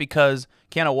 But because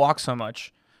Canna walks so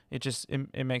much,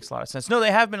 it makes a lot of sense. No,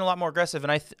 they have been a lot more aggressive,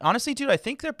 and honestly, dude, I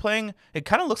think they're playing. It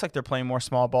kind of looks like they're playing more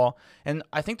small ball, and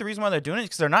I think the reason why they're doing it is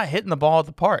because they're not hitting the ball at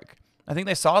the park. I think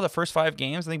they saw the first 5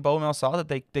 games. I think Bo Mel saw that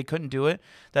they couldn't do it.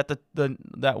 That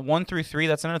that 1 through 3.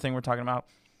 That's another thing we're talking about.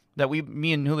 That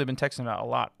me and Julio have been texting about a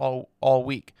lot all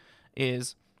week,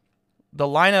 is the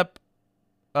lineup.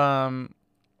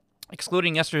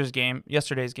 Excluding yesterday's game,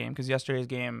 because yesterday's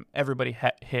game everybody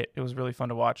hit. It was really fun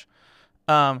to watch.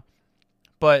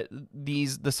 But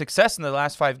the success in the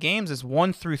last 5 games is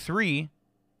 1 through 3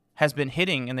 has been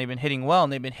hitting, and they've been hitting well,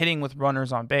 and they've been hitting with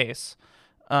runners on base.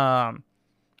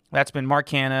 That's been Mark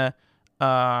Canna,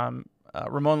 Ramon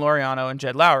Laureano, and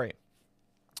Jed Lowry.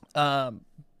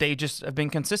 They just have been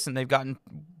consistent. They've gotten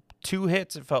 2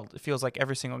 hits. It feels like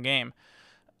every single game.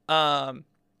 And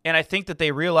I think that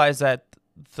they realize that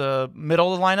the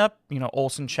middle of the lineup,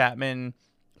 Olsen, Chapman,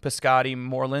 Piscotty,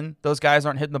 Moreland, those guys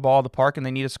aren't hitting the ball at the park, and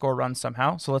they need to score runs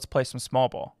somehow. So let's play some small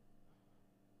ball.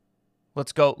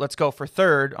 Let's go for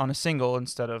third on a single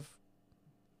instead of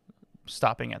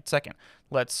stopping at second.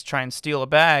 Let's try and steal a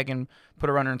bag and put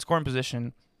a runner in scoring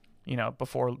position,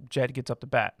 before Jed gets up to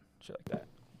bat. Shit like that.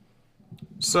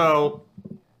 So,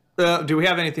 do we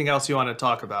have anything else you want to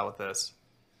talk about with this?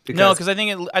 No, because I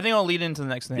think it'll lead into the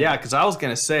next thing. Yeah, because I was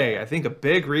gonna say, I think a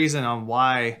big reason on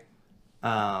why,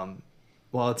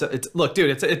 it's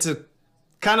a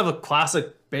kind of a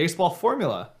classic baseball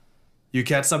formula. You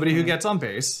get somebody who gets on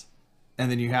base, and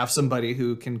then you have somebody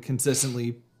who can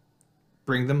consistently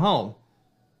bring them home.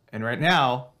 And right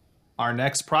now, our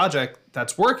next project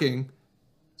that's working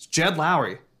is Jed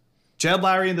Lowry. Jed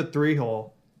Lowry in the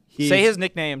 3-hole. Say his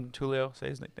nickname, Tulio. Say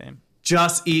his nickname.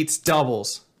 Just eats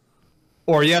doubles.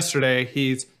 Or yesterday,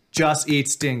 he's just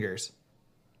eats dingers.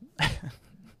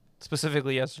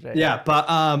 Specifically yesterday. Yeah,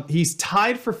 but he's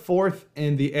tied for 4th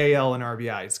in the AL in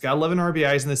RBIs. He's got 11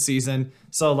 RBIs in the season.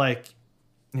 So,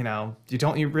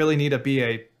 you really need to be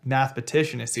a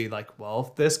mathematician to see,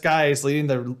 if this guy is leading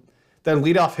their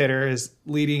leadoff hitter is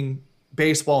leading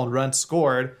baseball in runs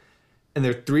scored, and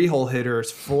their 3-hole hitter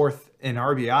is 4th in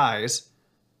RBIs.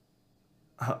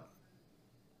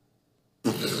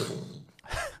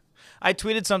 I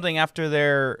tweeted something after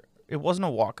their. It wasn't a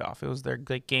walk-off. It was their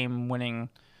game-winning.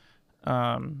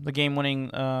 The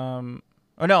game-winning.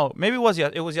 Oh no, maybe it was.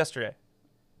 It was yesterday.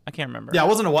 I can't remember. Yeah, it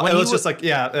wasn't a walk. It was just like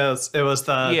it was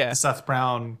the Seth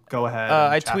Brown go ahead.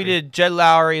 I tweeted Jed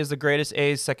Lowry is the greatest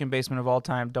A's second baseman of all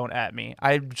time. Don't at me.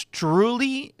 I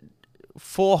truly,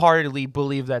 full-heartedly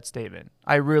believe that statement.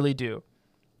 I really do.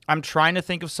 I'm trying to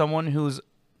think of someone who's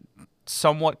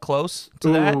somewhat close to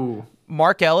that.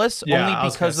 Mark Ellis, only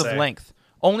because of length.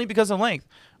 Only because of length.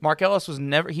 Mark Ellis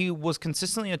he was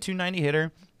consistently a 290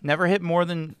 hitter, never hit more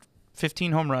than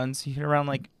 15 home runs. He hit around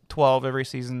like 12 every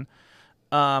season.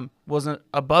 Was an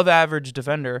above average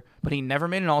defender, but he never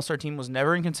made an all-star team, was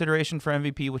never in consideration for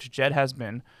MVP, which Jed has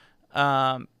been.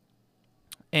 And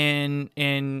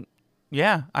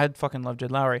yeah, I'd fucking love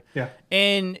Jed Lowry. Yeah.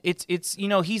 And it's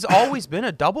he's always been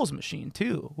a doubles machine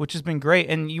too, which has been great.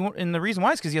 And the reason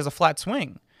why is because he has a flat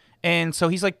swing. And so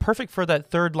he's like perfect for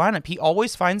that third lineup. He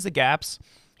always finds the gaps.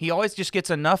 He always just gets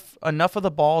enough of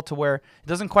the ball to where it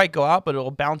doesn't quite go out, but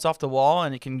it'll bounce off the wall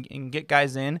and it can get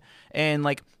guys in. And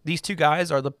like these two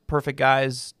guys are the perfect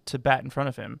guys to bat in front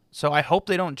of him. So I hope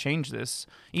they don't change this.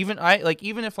 Even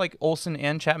if like Olsen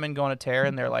and Chapman go on a tear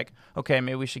and they're like, okay,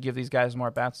 maybe we should give these guys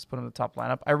more bats, let's put them in the top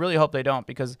lineup. I really hope they don't,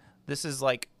 because this is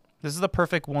the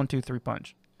perfect 1-2-3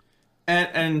 punch.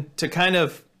 And to kind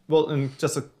of and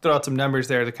just to throw out some numbers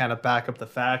there to kind of back up the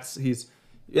facts, he's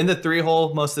in the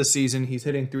 3-hole most of the season. He's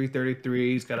hitting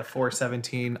 .333. He's got a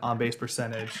 .417 on-base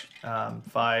percentage,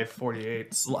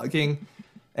 .548 slugging,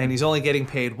 and he's only getting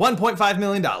paid $1.5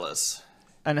 million.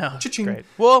 I know. Cha-ching. Great.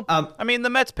 Well, I mean, the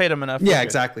Mets paid him enough. Yeah,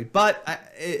 exactly. But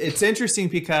it's interesting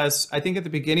because I think at the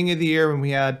beginning of the year when we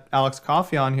had Alex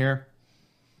Coffey on here,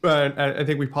 but I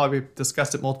think we probably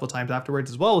discussed it multiple times afterwards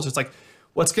as well, it was just like,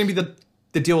 what's going to be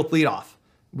the deal with leadoff?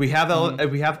 We have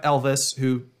Elvis,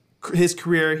 who his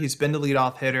career, he's been the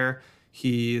leadoff hitter.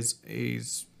 He's we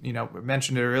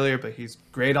mentioned it earlier, but he's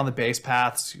great on the base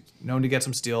paths. He's known to get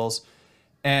some steals,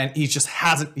 and he just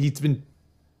hasn't. He's been,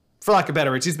 for lack of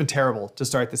better words, he's been terrible to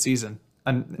start the season.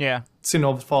 And it's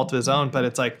no fault of his own, but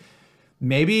it's like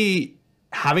maybe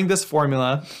having this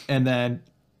formula and then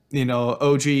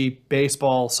OG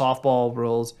baseball, softball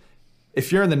rules.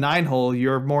 If you're in the 9-hole,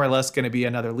 you're more or less going to be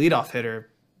another leadoff hitter,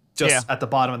 just at the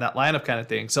bottom of that lineup kind of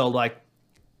thing. So like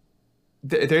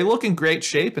they're looking great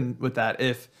shape and with that.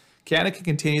 If Canada can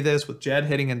continue this with Jed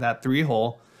hitting in that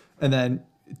 3-hole, and then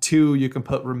 2, you can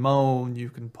put Ramon, you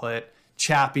can put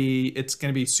Chappie. It's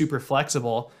going to be super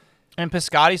flexible. And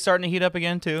Piscotty's starting to heat up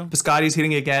again too. Piscotty's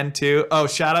hitting again too. Oh,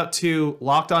 shout out to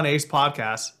Locked On Ace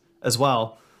podcast as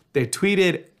well. They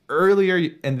tweeted earlier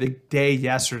in the day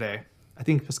yesterday, I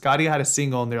think Piscotty had a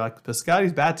single, and they're like,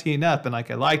 Piscotty's bat teeing up, and like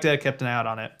I liked it, I kept an eye out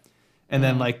on it. And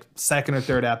then like second or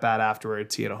third at bat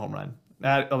afterwards, he had a home run.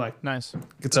 Nice.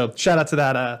 So shout out to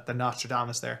that the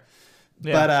Nostradamus there.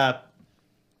 Yeah. But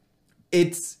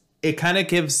it kind of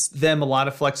gives them a lot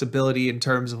of flexibility in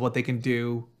terms of what they can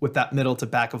do with that middle to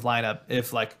back of lineup.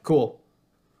 If like, cool,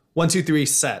 1, 2, 3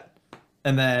 set,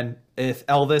 and then if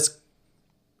Elvis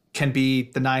can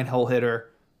be the 9-hole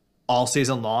hitter all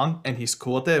season long and he's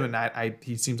cool with it, and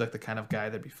he seems like the kind of guy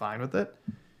that'd be fine with it.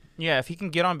 Yeah, if he can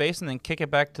get on base and then kick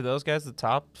it back to those guys at the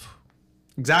top.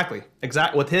 Exactly.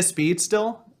 With his speed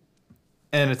still.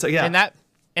 And it's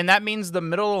and that means the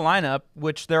middle of the lineup,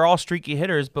 which they're all streaky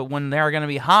hitters, but when they're going to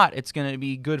be hot, it's going to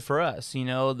be good for us.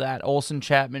 That Olsen,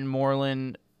 Chapman,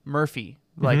 Moreland, Murphy,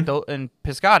 and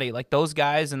Piscotty, like those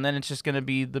guys, and then it's just going to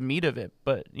be the meat of it.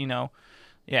 But, the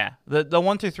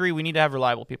 1 through 3, we need to have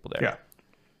reliable people there. Yeah.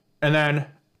 And then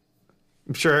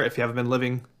I'm sure if you've been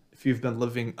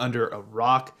living under a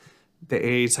rock, the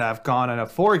A's have gone on a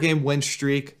 4-game win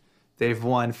streak. They've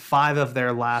won 5 of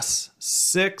their last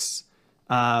 6.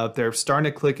 They're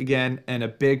starting to click again, and a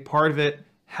big part of it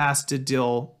has to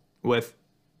deal with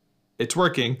it's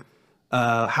working,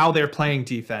 how they're playing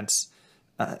defense.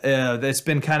 It's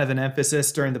been kind of an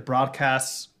emphasis during the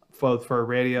broadcasts, both for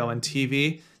radio and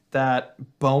TV, that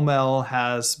Baumel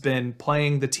has been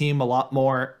playing the team a lot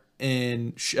more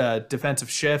in defensive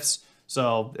shifts.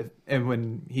 So, and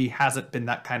when he hasn't been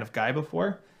that kind of guy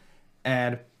before,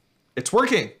 and it's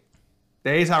working. The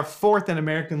A's are 4th in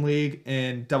American League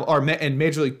in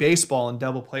Major League Baseball in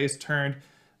double plays turned.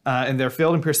 And their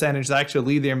fielding percentage, they actually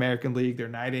lead the American League. They're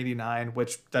 .989,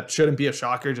 which that shouldn't be a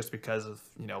shocker just because of,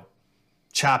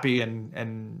 Chappie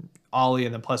and Ollie.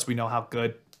 And then plus we know how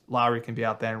good Lowry can be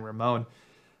out there and Ramon.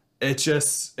 They're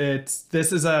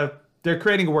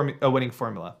creating a winning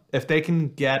formula. If they can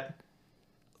get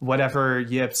whatever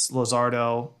Yips,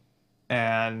 Luzardo,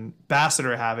 and Bassett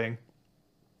are having,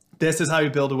 this is how you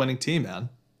build a winning team, man.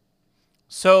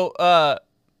 So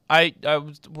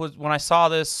was when I saw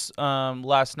this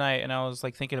last night and I was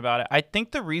like thinking about it. I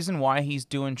think the reason why he's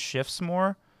doing shifts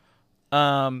more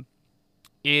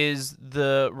is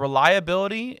the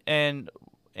reliability and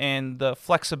the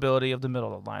flexibility of the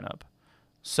middle of the lineup.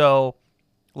 So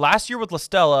last year with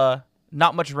LaStella,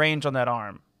 not much range on that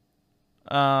arm.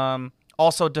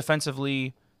 Also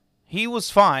defensively, he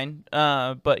was fine,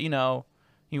 but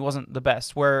he wasn't the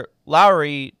best. Where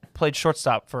Lowry played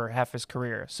shortstop for half his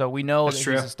career, so we know that he's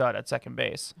a stud at second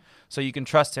base. So you can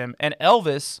trust him. And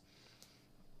Elvis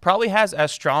probably has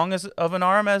as strong of an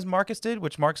arm as Marcus did,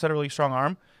 which Marcus had a really strong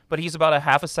arm, but he's about a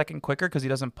half a second quicker because he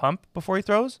doesn't pump before he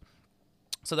throws.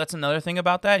 So that's another thing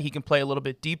about that. He can play a little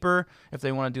bit deeper if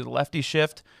they want to do the lefty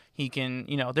shift. He can,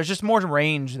 there's just more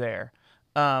range there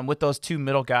with those two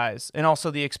middle guys, and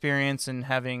also the experience and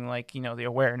having the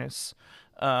awareness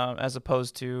as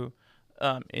opposed to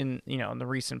in the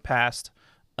recent past.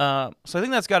 So I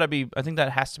think that's got to be. I think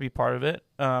that has to be part of it.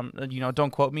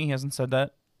 Don't quote me. He hasn't said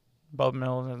that. Bob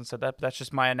Mills hasn't said that. But that's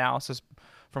just my analysis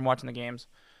from watching the games.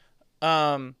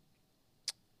 I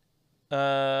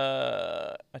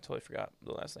totally forgot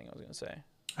the last thing I was gonna say.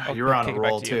 You were on a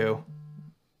roll too.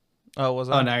 Oh, was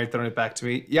I? Oh, now you're throwing it back to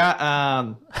me.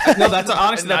 Yeah. No, that's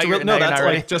honestly that's real. No, that's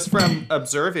like just from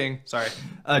observing. Sorry,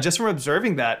 just from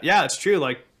observing that. Yeah, it's true.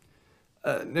 Like,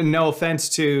 no offense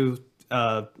to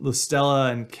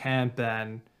LaStella and Kemp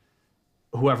and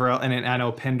whoever else, and I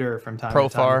know Pinder from time to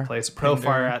time plays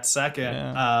Profar at second.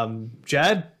 Yeah.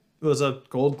 Jed was a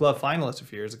Gold Glove finalist a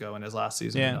few years ago in his last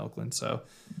season in Oakland. So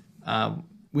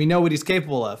we know what he's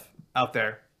capable of out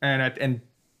there, and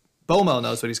Bomo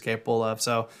knows what he's capable of.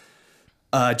 So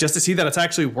just to see that it's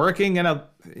actually working, and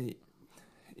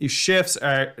these shifts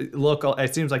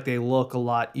it seems like they look a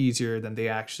lot easier than they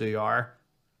actually are.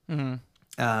 Mm-hmm.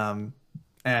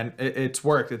 And it's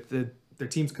worked. Their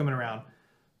team's coming around.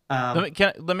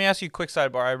 Let me ask you a quick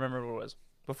sidebar. I remember what it was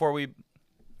before we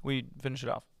finish it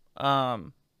off.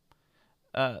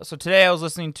 So today I was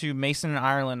listening to Mason in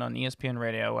Ireland on ESPN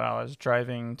Radio while I was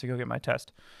driving to go get my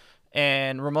test,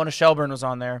 and Ramona Shelburne was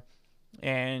on there,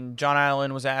 and John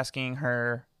Ireland was asking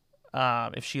her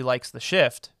if she likes the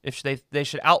shift, if they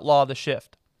should outlaw the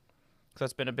shift, because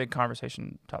that's been a big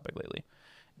conversation topic lately.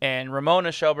 And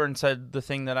Ramona Shelburne said the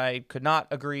thing that I could not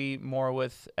agree more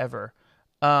with ever.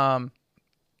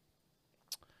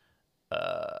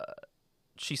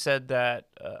 She said that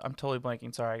I'm totally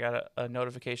blanking. Sorry, I got a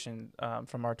notification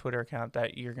from our Twitter account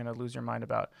that you're gonna lose your mind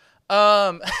about.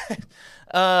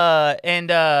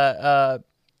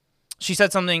 She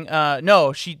said something. I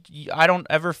don't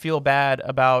ever feel bad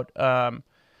about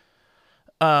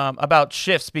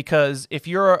shifts, because if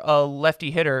you're a lefty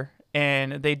hitter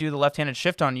and they do the left-handed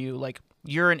shift on you, like,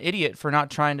 you're an idiot for not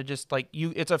trying to just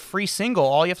it's a free single.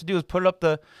 All you have to do is put it up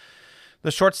the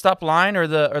shortstop line or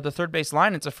the third base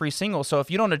line. It's a free single. So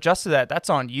if you don't adjust to that, that's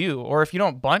on you. Or if you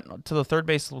don't bunt to the third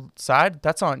base side,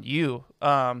 that's on you.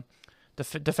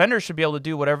 Defenders should be able to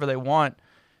do whatever they want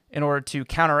in order to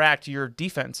counteract your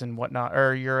defense and whatnot,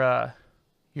 or your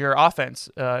offense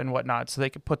and whatnot, so they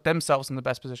could put themselves in the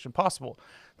best position possible.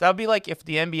 That would be like if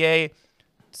the NBA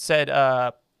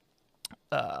said,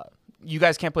 you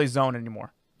guys can't play zone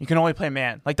anymore. You can only play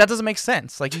man. Like, that doesn't make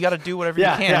sense. Like, you got to do whatever you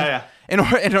can in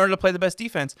order to play the best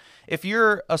defense. If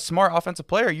you're a smart offensive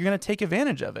player, you're going to take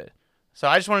advantage of it. So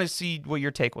I just wanted to see what your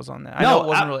take was on that. I know it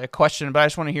wasn't really a question, but I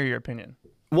just want to hear your opinion.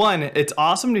 One, it's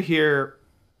awesome to hear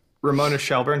Ramona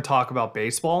Shelburne talk about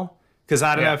baseball, because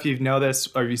I don't know if you know this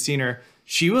or you've seen her.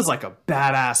 She was like a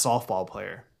badass softball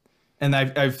player. And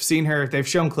I've seen her. They've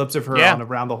shown clips of her on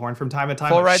Around the Horn from time to time.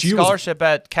 Full ride scholarship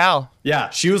at Cal. Yeah,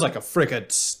 she was like a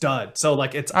freaking stud. So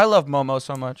like I love Momo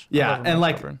so much. Yeah, and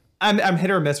like I'm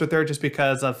hit or miss with her just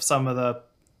because of some of the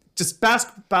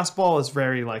basketball is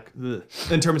very like ugh,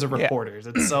 in terms of reporters.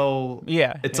 It's so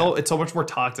it's so much more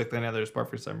toxic than other sport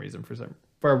for some reason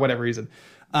for whatever reason.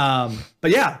 But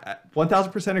yeah,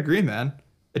 1000% agree, man.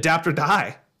 Adapt or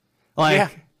die.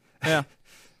 Like yeah.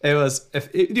 It was,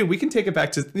 we can take it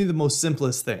back to the most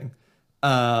simplest thing.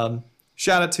 Shout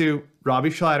out to Robbie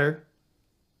Schneider.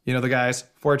 You know the guys,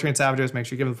 Forward Train Savages. Make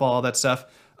sure you give them a follow, all that stuff.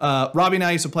 Robbie and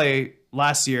I used to play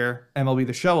last year MLB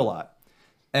The Show a lot.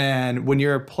 And when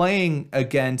you're playing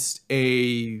against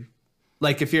if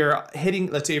you're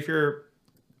hitting, let's say if you're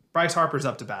Bryce Harper's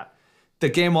up to bat, the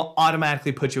game will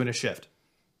automatically put you in a shift.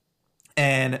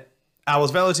 And I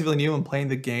was relatively new in playing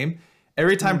the game.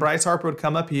 Every time Bryce Harper would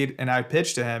come up, I'd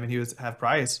pitch to him, and he would have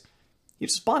Bryce. He'd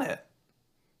just bunt it.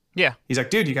 Yeah. He's like,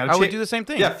 dude, you got to I would do the same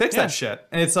thing. Yeah, fix that shit.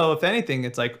 And so, if anything,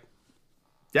 it's like,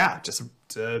 just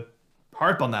to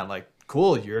harp on that. Like,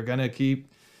 cool, you're going to keep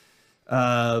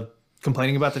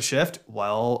complaining about the shift.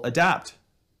 Well, adapt.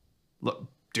 look,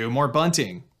 do more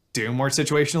bunting, do more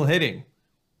situational hitting.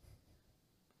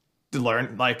 To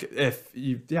learn, like, if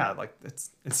you, like,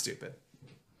 it's stupid.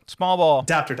 Small ball.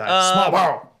 Adapt or die. Small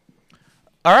ball.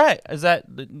 All right.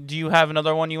 Do you have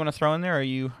another one you want to throw in there, or are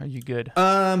you good?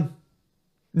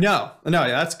 No, yeah,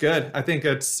 that's good. I think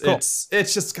it's cool. it's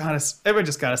just everyone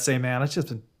just gotta say, man, it's just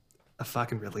been a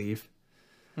fucking relief.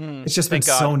 It's just been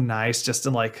so nice just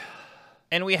to like.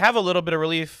 And we have a little bit of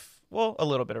relief. Well, a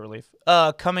little bit of relief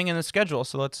coming in the schedule.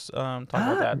 So let's talk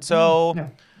about that. So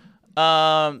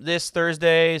this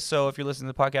Thursday. So if you're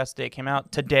listening to the podcast, today it came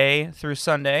out today through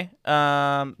Sunday.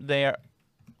 Through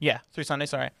Sunday.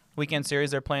 Sorry. Weekend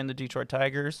series, they're playing the Detroit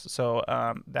Tigers, so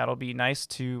that'll be nice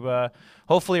to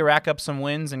hopefully rack up some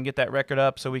wins and get that record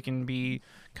up so we can be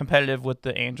competitive with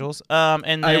the Angels.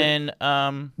 And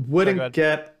then wouldn't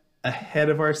get ahead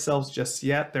of ourselves just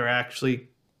yet. They're actually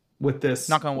with this.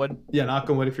 Knock on wood. Yeah, knock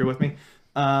on wood if you're with me.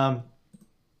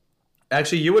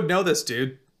 Actually, you would know this,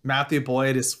 dude. Matthew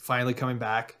Boyd is finally coming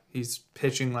back. He's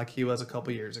pitching like he was a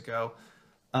couple years ago.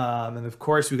 And of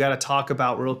course, we got to talk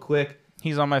about real quick.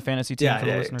 He's on my fantasy team for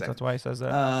the listeners. Exactly. That's why he says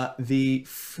that. The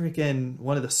freaking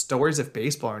one of the stories of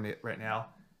baseball right now,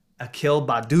 Akil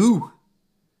Baddoo.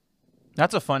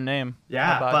 That's a fun name.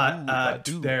 Yeah, but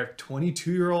their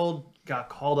 22-year-old got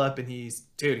called up, and he's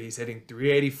hitting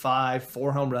 385,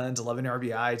 4 home runs, 11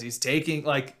 RBIs. He's taking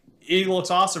he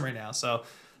looks awesome right now. So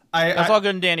that's all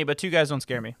good and dandy, but 2 guys don't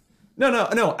scare me. No.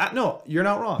 You're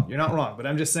not wrong. You're not wrong. But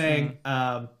I'm just saying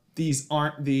these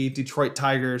aren't the Detroit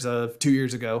Tigers of 2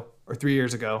 years ago. Or 3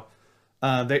 years ago,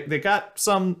 they got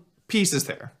some pieces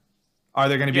there. Are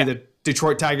they going to be the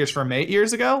Detroit Tigers from 8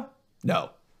 years ago?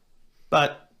 No,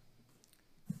 but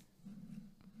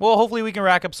hopefully we can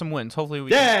rack up some wins. Hopefully we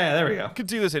there we go.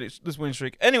 Continue this win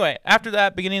streak. Anyway, after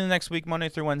that, beginning of the next week, Monday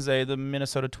through Wednesday, the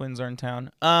Minnesota Twins are in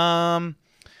town.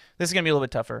 This is going to be a little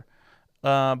bit tougher.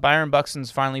 Byron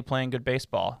Buxton's finally playing good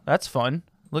baseball. That's fun.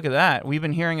 Look at that. We've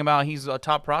been hearing about he's a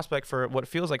top prospect for what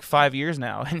feels like 5 years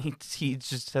now, and he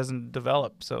just hasn't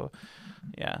developed. So,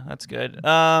 yeah, that's good.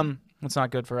 It's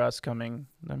not good for us coming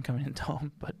into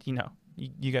home, but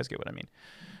you guys get what I mean.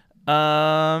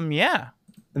 Yeah.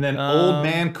 And then old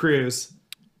man Cruz.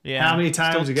 Yeah. How many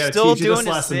times you got to teach you this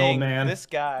lesson, old man? This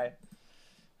guy.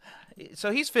 So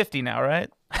he's 50 now, right?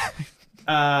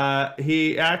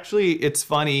 He actually. It's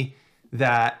funny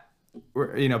that.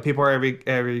 People are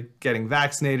every getting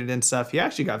vaccinated and stuff. He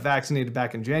actually got vaccinated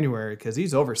back in January because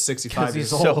he's over 65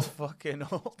 years old. He's so fucking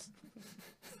old.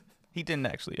 He didn't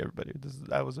actually, everybody.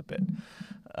 That was a bit.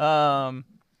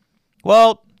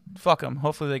 Well, fuck them.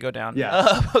 Hopefully they go down.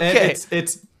 Yeah. Okay.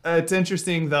 It's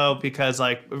interesting though because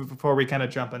before we kind of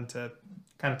jump into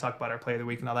kind of talk about our play of the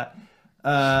week and all that,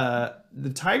 the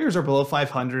Tigers are below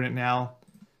 500 now.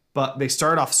 But they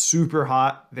start off super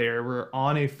hot. They were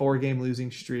on a 4-game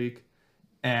losing streak,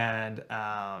 and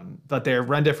but their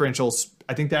run differentials,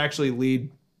 I think they actually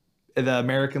lead the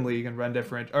American League in run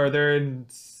differential, or they're in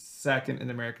second in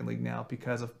the American League now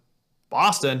because of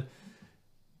Boston.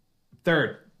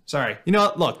 Third, sorry.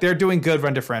 Look, they're doing good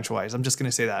run differential wise. I'm just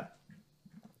gonna say that.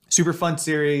 Super fun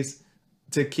series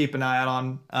to keep an eye out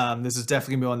on. This is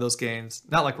definitely gonna be one of those games.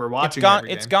 Not like we're watching.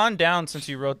 It's gone down since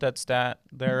you wrote that stat.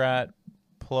 They're at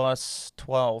plus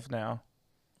 12 now.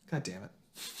 God damn it.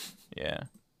 Yeah.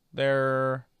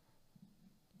 They're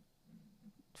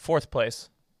 4th place.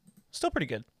 Still pretty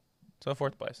good. So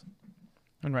 4th place.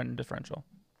 And run differential.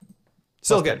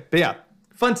 Still good. But yeah.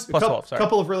 Fun. Plus 12, sorry.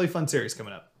 Couple of really fun series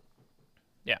coming up.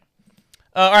 Yeah.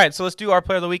 All right. So let's do our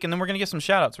player of the week, and then we're going to give some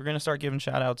shout outs. We're going to start giving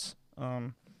shout outs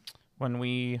when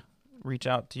we reach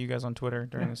out to you guys on Twitter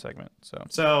during the segment.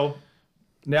 So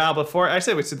now before I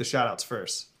say we do the shout outs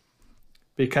first.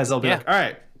 Because they'll be like, all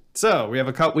right, so we have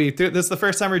a cut. This is the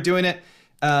first time we're doing it.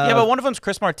 But one of them's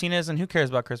Chris Martinez, and who cares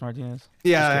about Chris Martinez?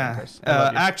 Yeah. Kidding, Chris.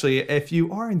 Actually, if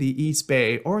you are in the East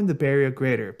Bay or in the Bay Area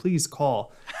Greater, please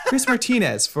call Chris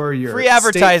Martinez for your free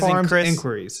advertising, State Farm Chris.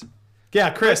 Inquiries.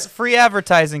 Yeah, Chris. Free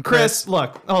advertising, Chris.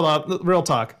 Look, hold on. Real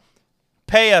talk.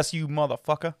 Pay us, you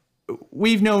motherfucker.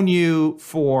 We've known you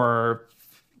for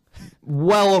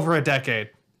well over a decade,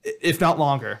 if not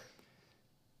longer.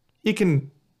 You can...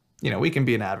 we can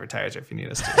be an advertiser if you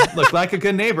need us to. Look, like a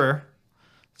good neighbor,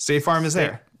 State Farm is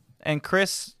there. And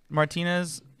Chris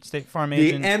Martinez, State Farm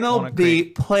agent. The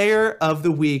MLB Player of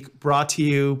the Week brought to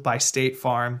you by State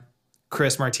Farm,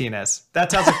 Chris Martinez.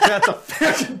 That's a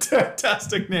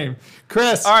fantastic name,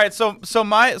 Chris. All right,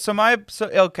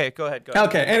 okay, go ahead.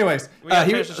 Okay, anyways, we're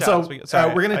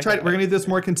gonna do this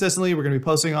more consistently. We're gonna be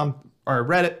posting on our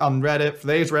Reddit for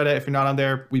the A's Reddit. If you're not on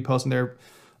there, we post on there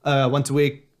once a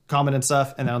week. comment and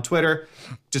stuff, and then on Twitter,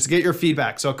 just to get your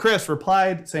feedback. So Chris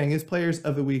replied saying his players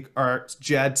of the week are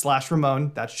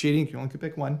Jed/Ramon. That's cheating. You only can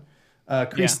pick one.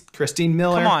 Christine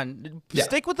Miller. Come on.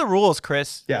 Stick with the rules,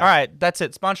 Chris. Yeah. All right. That's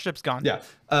it. Sponsorship's gone. Yeah.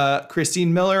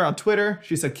 Christine Miller on Twitter.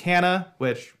 She said Canna,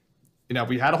 which,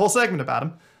 we had a whole segment about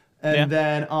him. And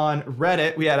then on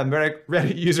Reddit, we had a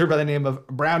Reddit user by the name of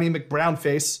Brownie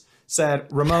McBrownface said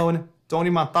Ramon, Tony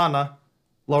Montana,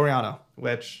 Laureano,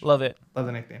 which... Love it. Love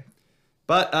the nickname.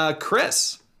 But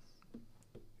Chris,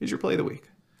 who's your play of the week?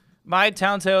 My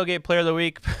Town Tailgate Player of the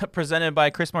Week, presented by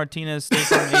Chris Martinez, State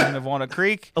Farm agent of Walnut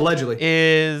Creek, allegedly,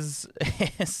 is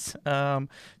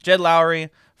Jed Lowry,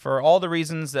 for all the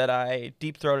reasons that I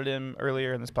deep-throated him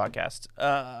earlier in this podcast.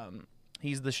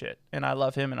 He's the shit, and I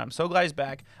love him, and I'm so glad he's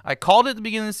back. I called it at the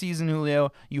beginning of the season,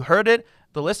 Julio. You heard it.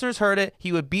 The listeners heard it.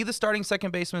 He would be the starting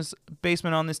second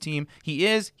baseman on this team. He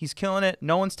is. He's killing it.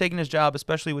 No one's taking his job,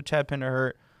 especially with Chad Pinder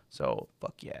hurt. So,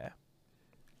 fuck yeah.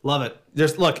 Love it.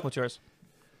 Look. What's yours?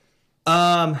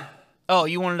 Oh,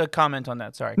 you wanted to comment on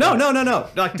that? Sorry. No.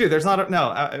 Like, dude, there's not we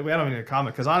don't need to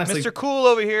comment because honestly, Mr. Cool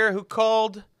over here who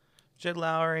called Jed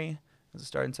Lowry as a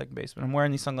starting second baseman. I'm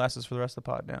wearing these sunglasses for the rest of the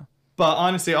pod now. But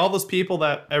honestly, all those people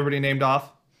that everybody named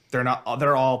off, they're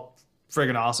all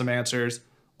friggin' awesome answers.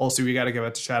 Also, we got to give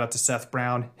a shout out to Seth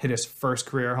Brown, hit his first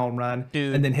career home run,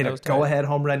 and then hit a go-ahead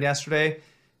home run yesterday.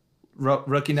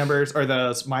 Rookie numbers or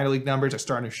the minor league numbers are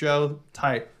starting to show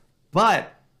tight,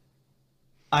 but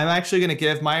I'm actually going to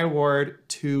give my award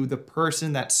to the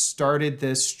person that started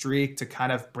this streak to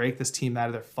kind of break this team out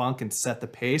of their funk and set the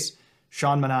pace.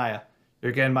 Sean Manaea.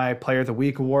 You're getting my Player of the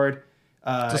Week award.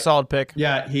 It's a solid pick.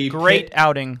 Yeah, great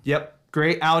outing. Yep,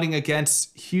 great outing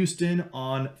against Houston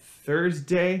on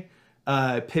Thursday.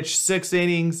 Pitched 6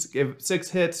 innings, gave 6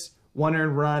 hits, 1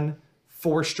 earned run,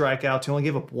 4 strikeouts. He only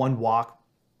gave up 1 walk,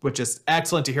 which is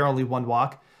excellent to hear. Only 1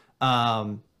 walk.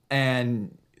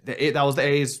 And that was the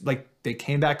A's. Like, they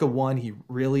came back at 1.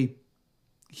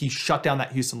 He shut down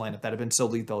that Houston lineup that had been so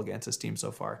lethal against his team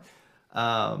so far.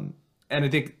 And I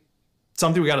think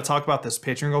something we got to talk about this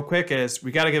pitching real quick is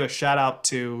we got to give a shout out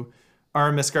to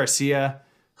Aramis Garcia,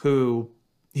 who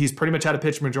he's pretty much had a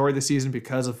pitch majority of the season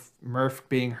because of Murph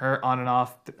being hurt on and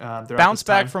off. Bounce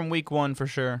back from week 1 for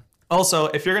sure. Also,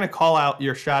 if you're going to call out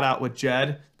your shout out with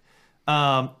Jed,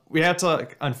 we have to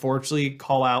unfortunately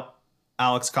call out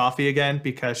Alex Coffey again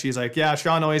because she's like, yeah,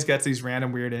 Sean always gets these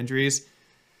random weird injuries.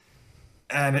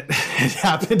 And it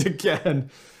happened again.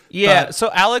 Yeah, so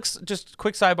Alex, just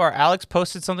quick sidebar, Alex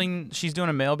posted something, she's doing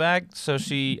a mailbag, so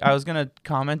I was going to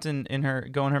comment in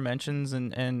her mentions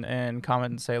and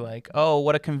comment and say like, oh,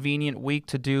 what a convenient week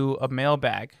to do a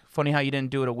mailbag. Funny how you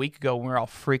didn't do it a week ago when we were all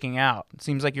freaking out. It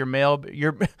seems like your email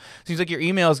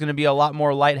is going to be a lot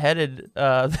more lightheaded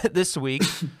this week.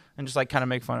 And just like kind of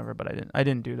make fun of her, but I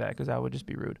didn't do that because that would just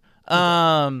be rude.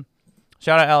 Shout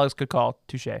out Alex, good call,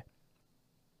 touche.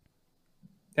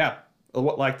 Yeah,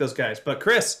 like those guys. But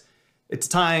Chris, it's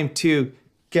time to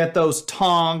get those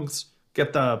tongs,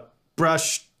 get the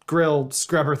brush, grill,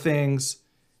 scrubber things,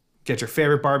 get your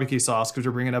favorite barbecue sauce because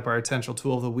we're bringing up our essential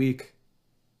tool of the week.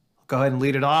 I'll go ahead and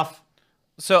lead it off.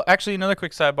 So actually, another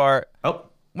quick sidebar. Oh,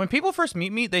 when people first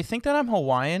meet me, they think that I'm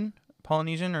Hawaiian,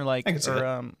 Polynesian,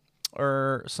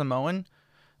 or Samoan.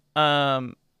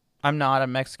 I'm not.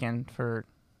 I'm Mexican, for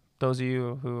those of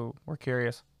you who were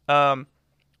curious.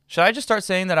 Should I just start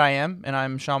saying that I am, and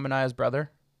I'm Sean Manaea's brother?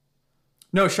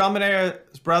 No, Sean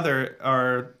Manaea's brother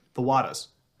are the Wadas.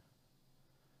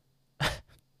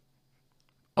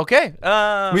 Okay.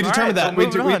 We determined that.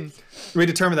 We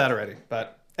determined that already.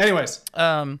 But anyways,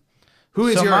 who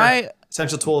is your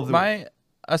essential tool of the week? My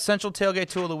essential tailgate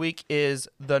tool of the week is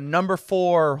the number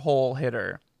 4 hole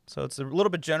hitter. So it's a little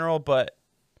bit general, but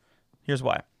here's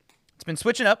why. It's been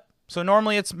switching up. So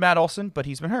normally it's Matt Olson, but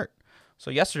he's been hurt. So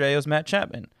yesterday it was Matt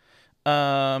Chapman.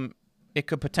 It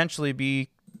could potentially be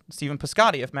Stephen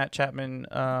Piscotty if Matt Chapman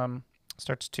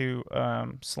starts to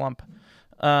slump.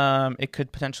 It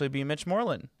could potentially be Mitch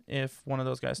Moreland if one of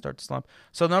those guys starts to slump.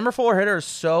 So the number 4 hitter is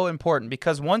so important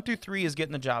because 1 through 3 is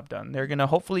getting the job done. They're going to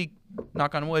hopefully,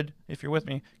 knock on wood, if you're with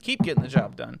me, keep getting the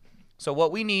job done. So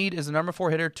what we need is a number 4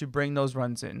 hitter to bring those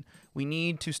runs in. We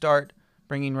need to start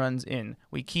bringing runs in.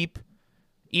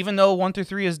 Even though 1 through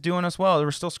 3 is doing us well,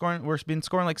 we're still scoring. We've been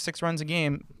scoring like 6 runs a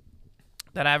game.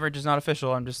 That average is not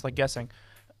official. I'm just like guessing.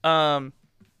 We're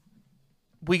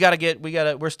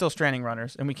still stranding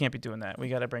runners, and we can't be doing that. We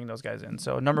got to bring those guys in.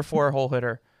 So number 4 hole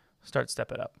hitter,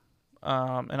 step it up.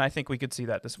 And I think we could see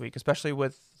that this week, especially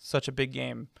with such a big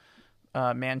game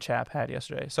Manchap had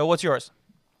yesterday. So what's yours?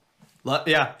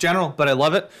 Yeah, general, but I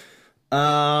love it.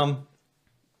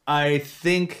 I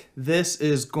think this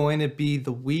is going to be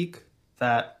the week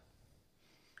that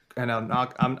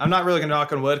I'm not really gonna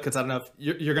knock on wood because I don't know if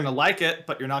you're gonna like it,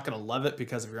 but you're not gonna love it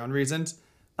because of your own reasons.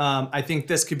 I think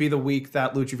this could be the week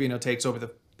that Lou Trivino takes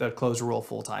over the closer role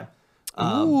full time.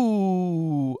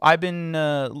 Ooh, I've been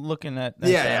looking at that.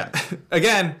 Yeah.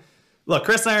 Again, look,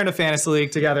 Chris and I are in a fantasy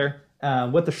league together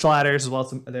with the Schlatters as well as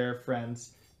some of their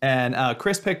friends. And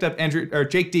Chris picked up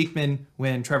Jake Diekman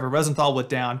when Trevor Rosenthal went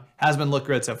down. Has been looked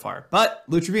good so far. But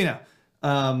Lou Trivino,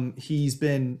 he's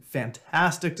been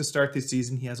fantastic to start this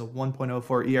season. He has a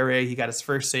 1.04 ERA. He got his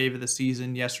first save of the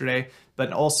season yesterday,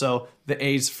 but also the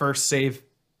A's first save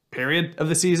period of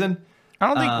the season. I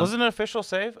don't think was it an official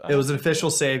save? It was an official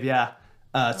save, yeah.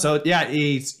 So yeah,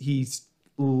 he's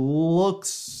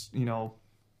looks, a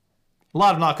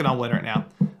lot of knocking on wood right now.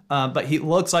 But he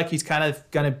looks like he's kind of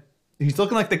he's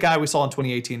looking like the guy we saw in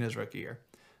 2018 in his rookie year.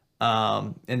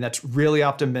 And that's really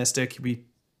optimistic. We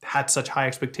had such high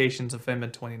expectations of him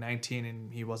in 2019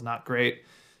 and he was not great.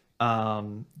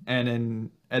 And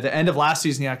then at the end of last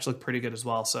season, he actually looked pretty good as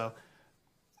well. So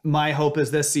my hope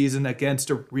is this season against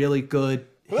a really good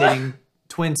hitting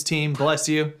Twins team, bless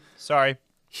you. Sorry.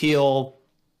 He'll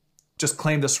just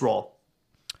claim this role.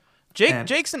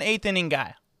 Jake's an 8th inning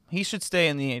guy. He should stay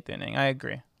in the 8th inning. I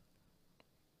agree.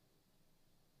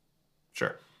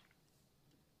 Sure.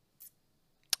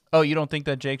 Oh, you don't think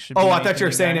that Jake should be I thought you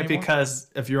were saying it because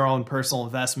of your own personal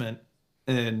investment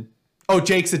in... Oh,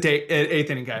 Jake's an 8th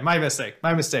inning guy. My mistake.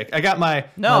 I got my...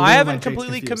 No, I haven't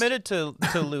completely committed to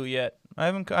Lou yet. I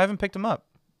haven't picked him up.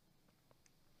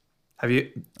 Have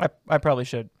you? I probably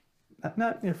should.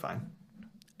 No, you're fine.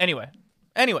 Anyway.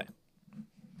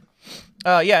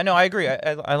 Yeah, no, I agree.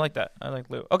 I like that. I like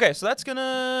Lou. Okay, so that's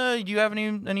gonna. Do you have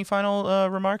any final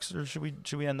remarks, or should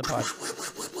we end the pod?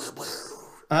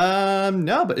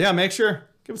 No, but yeah, make sure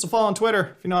give us a follow on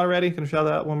Twitter if you're not already. Gonna shout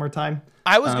that out one more time.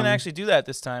 I was gonna actually do that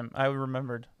this time. I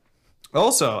remembered.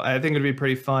 Also, I think it'd be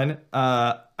pretty fun.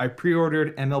 I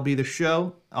pre-ordered MLB The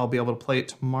Show. I'll be able to play it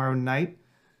tomorrow night.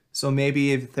 So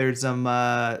maybe if there's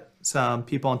some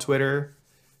people on Twitter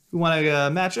who want to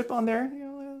match up on there, you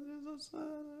know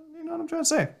what I'm trying to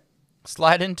say.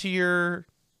 Slide into your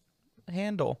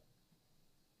handle.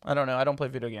 I don't know. I don't play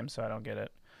video games, so I don't get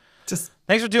it. Just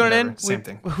thanks for tuning in. Same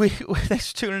thing.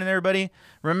 Thanks for tuning in, everybody.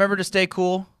 Remember to stay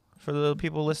cool. For the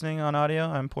people listening on audio,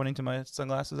 I'm pointing to my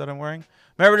sunglasses that I'm wearing.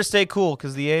 Remember to stay cool,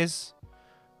 because the A's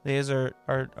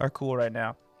are cool right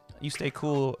now. You stay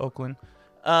cool, Oakland.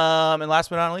 And last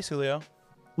but not least, Julio.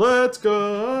 Let's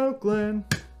go, Oakland.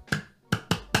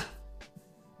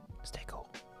 Stay cool.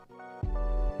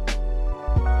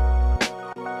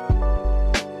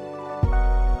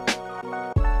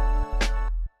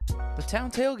 The Town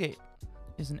Tailgate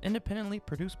is an independently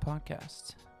produced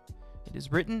podcast. It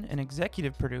is written and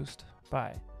executive produced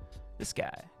by this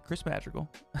guy, Chris Madrigal,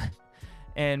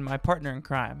 and my partner in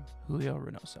crime, Julio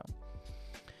Reynoso.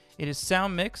 It is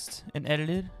sound mixed and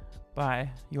edited by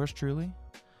yours truly.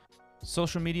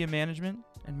 Social media management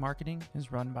and marketing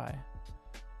is run by,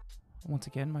 once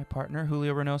again, my partner,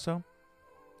 Julio Reynoso.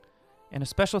 And a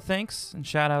special thanks and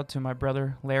shout out to my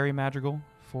brother, Larry Madrigal,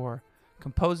 for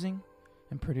composing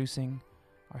and producing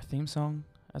our theme song,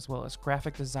 as well as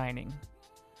graphic designing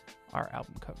our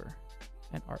album cover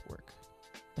and artwork.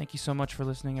 Thank you so much for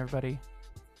listening, everybody.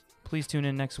 Please tune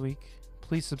in next week.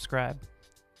 Please subscribe.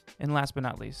 And last but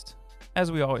not least,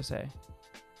 as we always say,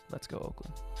 let's go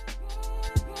Oakland.